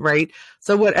mindset, right?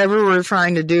 So whatever we're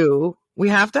trying to do, we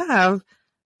have to have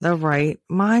the right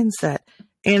mindset.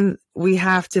 And we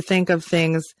have to think of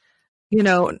things,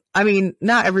 not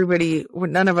everybody,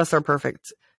 none of us are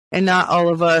perfect. And not all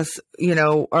of us,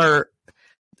 are.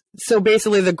 So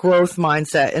basically the growth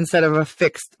mindset instead of a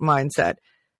fixed mindset.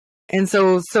 And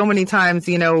so many times,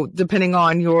 depending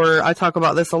on I talk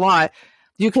about this a lot,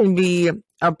 you can be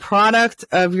a product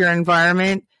of your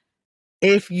environment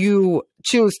if you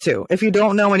choose to, if you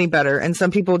don't know any better. And some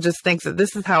people just think that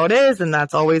this is how it is and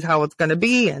that's always how it's going to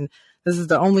be. And this is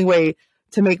the only way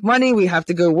to make money. We have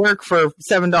to go work for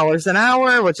 $7 an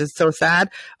hour, which is so sad,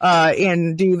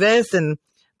 and do this and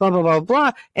blah, blah, blah,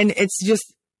 blah. And it's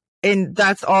just, and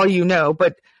that's all you know.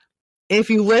 But if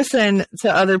you listen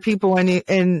to other people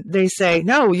and they say,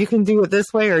 no, you can do it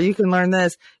this way, or you can learn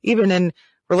this, even in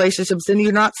relationships, and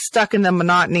you're not stuck in the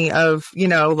monotony of,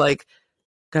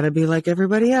 gotta be like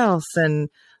everybody else. And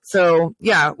so,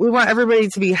 yeah, we want everybody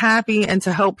to be happy and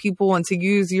to help people and to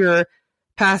use your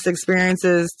past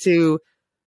experiences to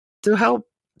help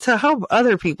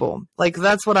other people. Like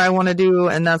that's what I want to do.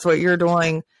 And that's what you're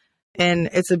doing. And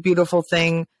it's a beautiful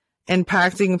thing,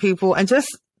 impacting people and just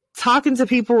talking to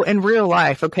people in real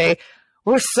life. Okay.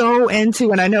 We're so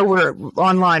into, and I know we're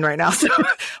online right now, so,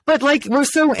 but like, we're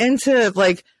so into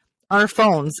like our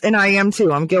phones, and I am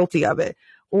too. I'm guilty of it.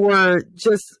 Or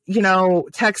just,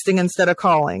 texting instead of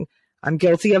calling. I'm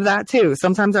guilty of that too.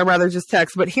 Sometimes I'd rather just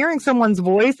text, but hearing someone's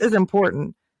voice is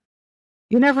important.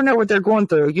 You never know what they're going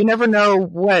through. You never know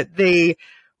what they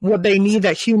need,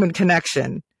 that human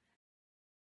connection,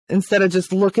 instead of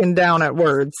just looking down at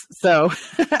words. So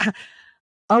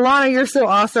Alana, you're so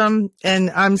awesome. And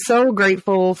I'm so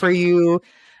grateful for you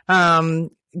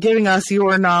giving us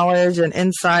your knowledge and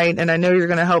insight. And I know you're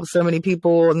going to help so many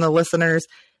people and the listeners,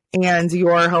 and you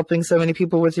are helping so many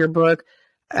people with your book,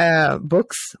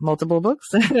 multiple books.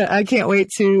 I can't wait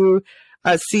to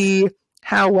see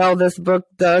how well this book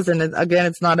does. And again,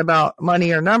 it's not about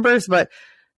money or numbers, but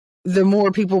the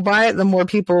more people buy it, the more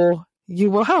people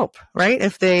you will help, right?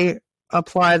 If they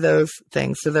apply those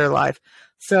things to their life.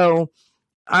 So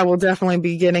I will definitely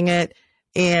be getting it.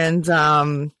 And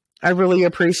I really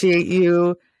appreciate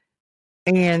you,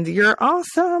 and you're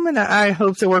awesome. And I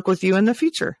hope to work with you in the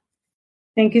future.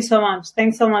 Thank you so much.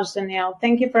 Thanks so much, Danielle.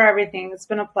 Thank you for everything. It's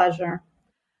been a pleasure.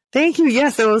 Thank you.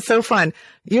 Yes, it was so fun.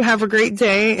 You have a great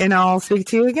day, and I'll speak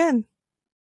to you again.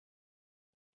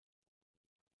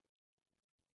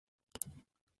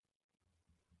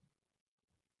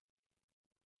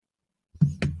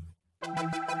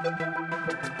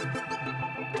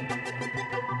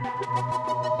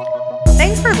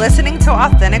 Thanks Thanks for listening to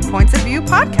Authentic Points of View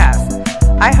podcast.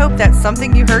 I hope that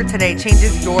something you heard today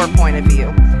changes your point of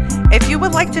view. If you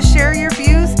would like to share your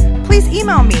views, please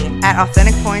email me at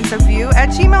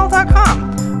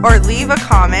authenticpointsofview@gmail.com or leave a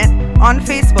comment on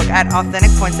Facebook at Authentic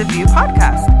Points of View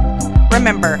podcast.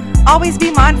 Remember, always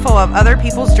be mindful of other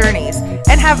people's journeys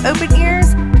and have open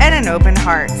ears and an open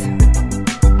heart.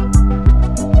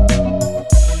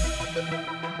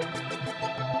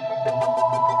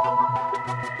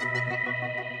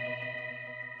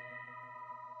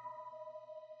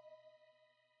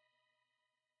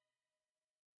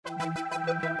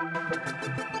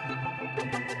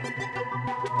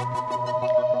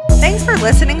 Thanks for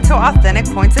listening to Authentic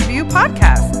Points of View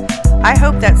podcast. I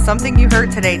hope that something you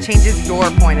heard today changes your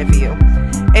point of view.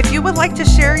 If you would like to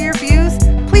share your views,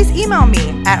 please email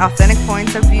me at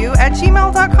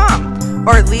authenticpointsofview@gmail.com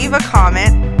or leave a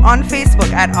comment on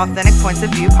Facebook at Authentic Points of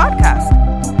View podcast.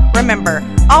 Remember,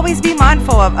 always be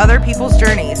mindful of other people's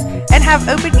journeys and have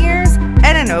open ears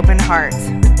and an open heart.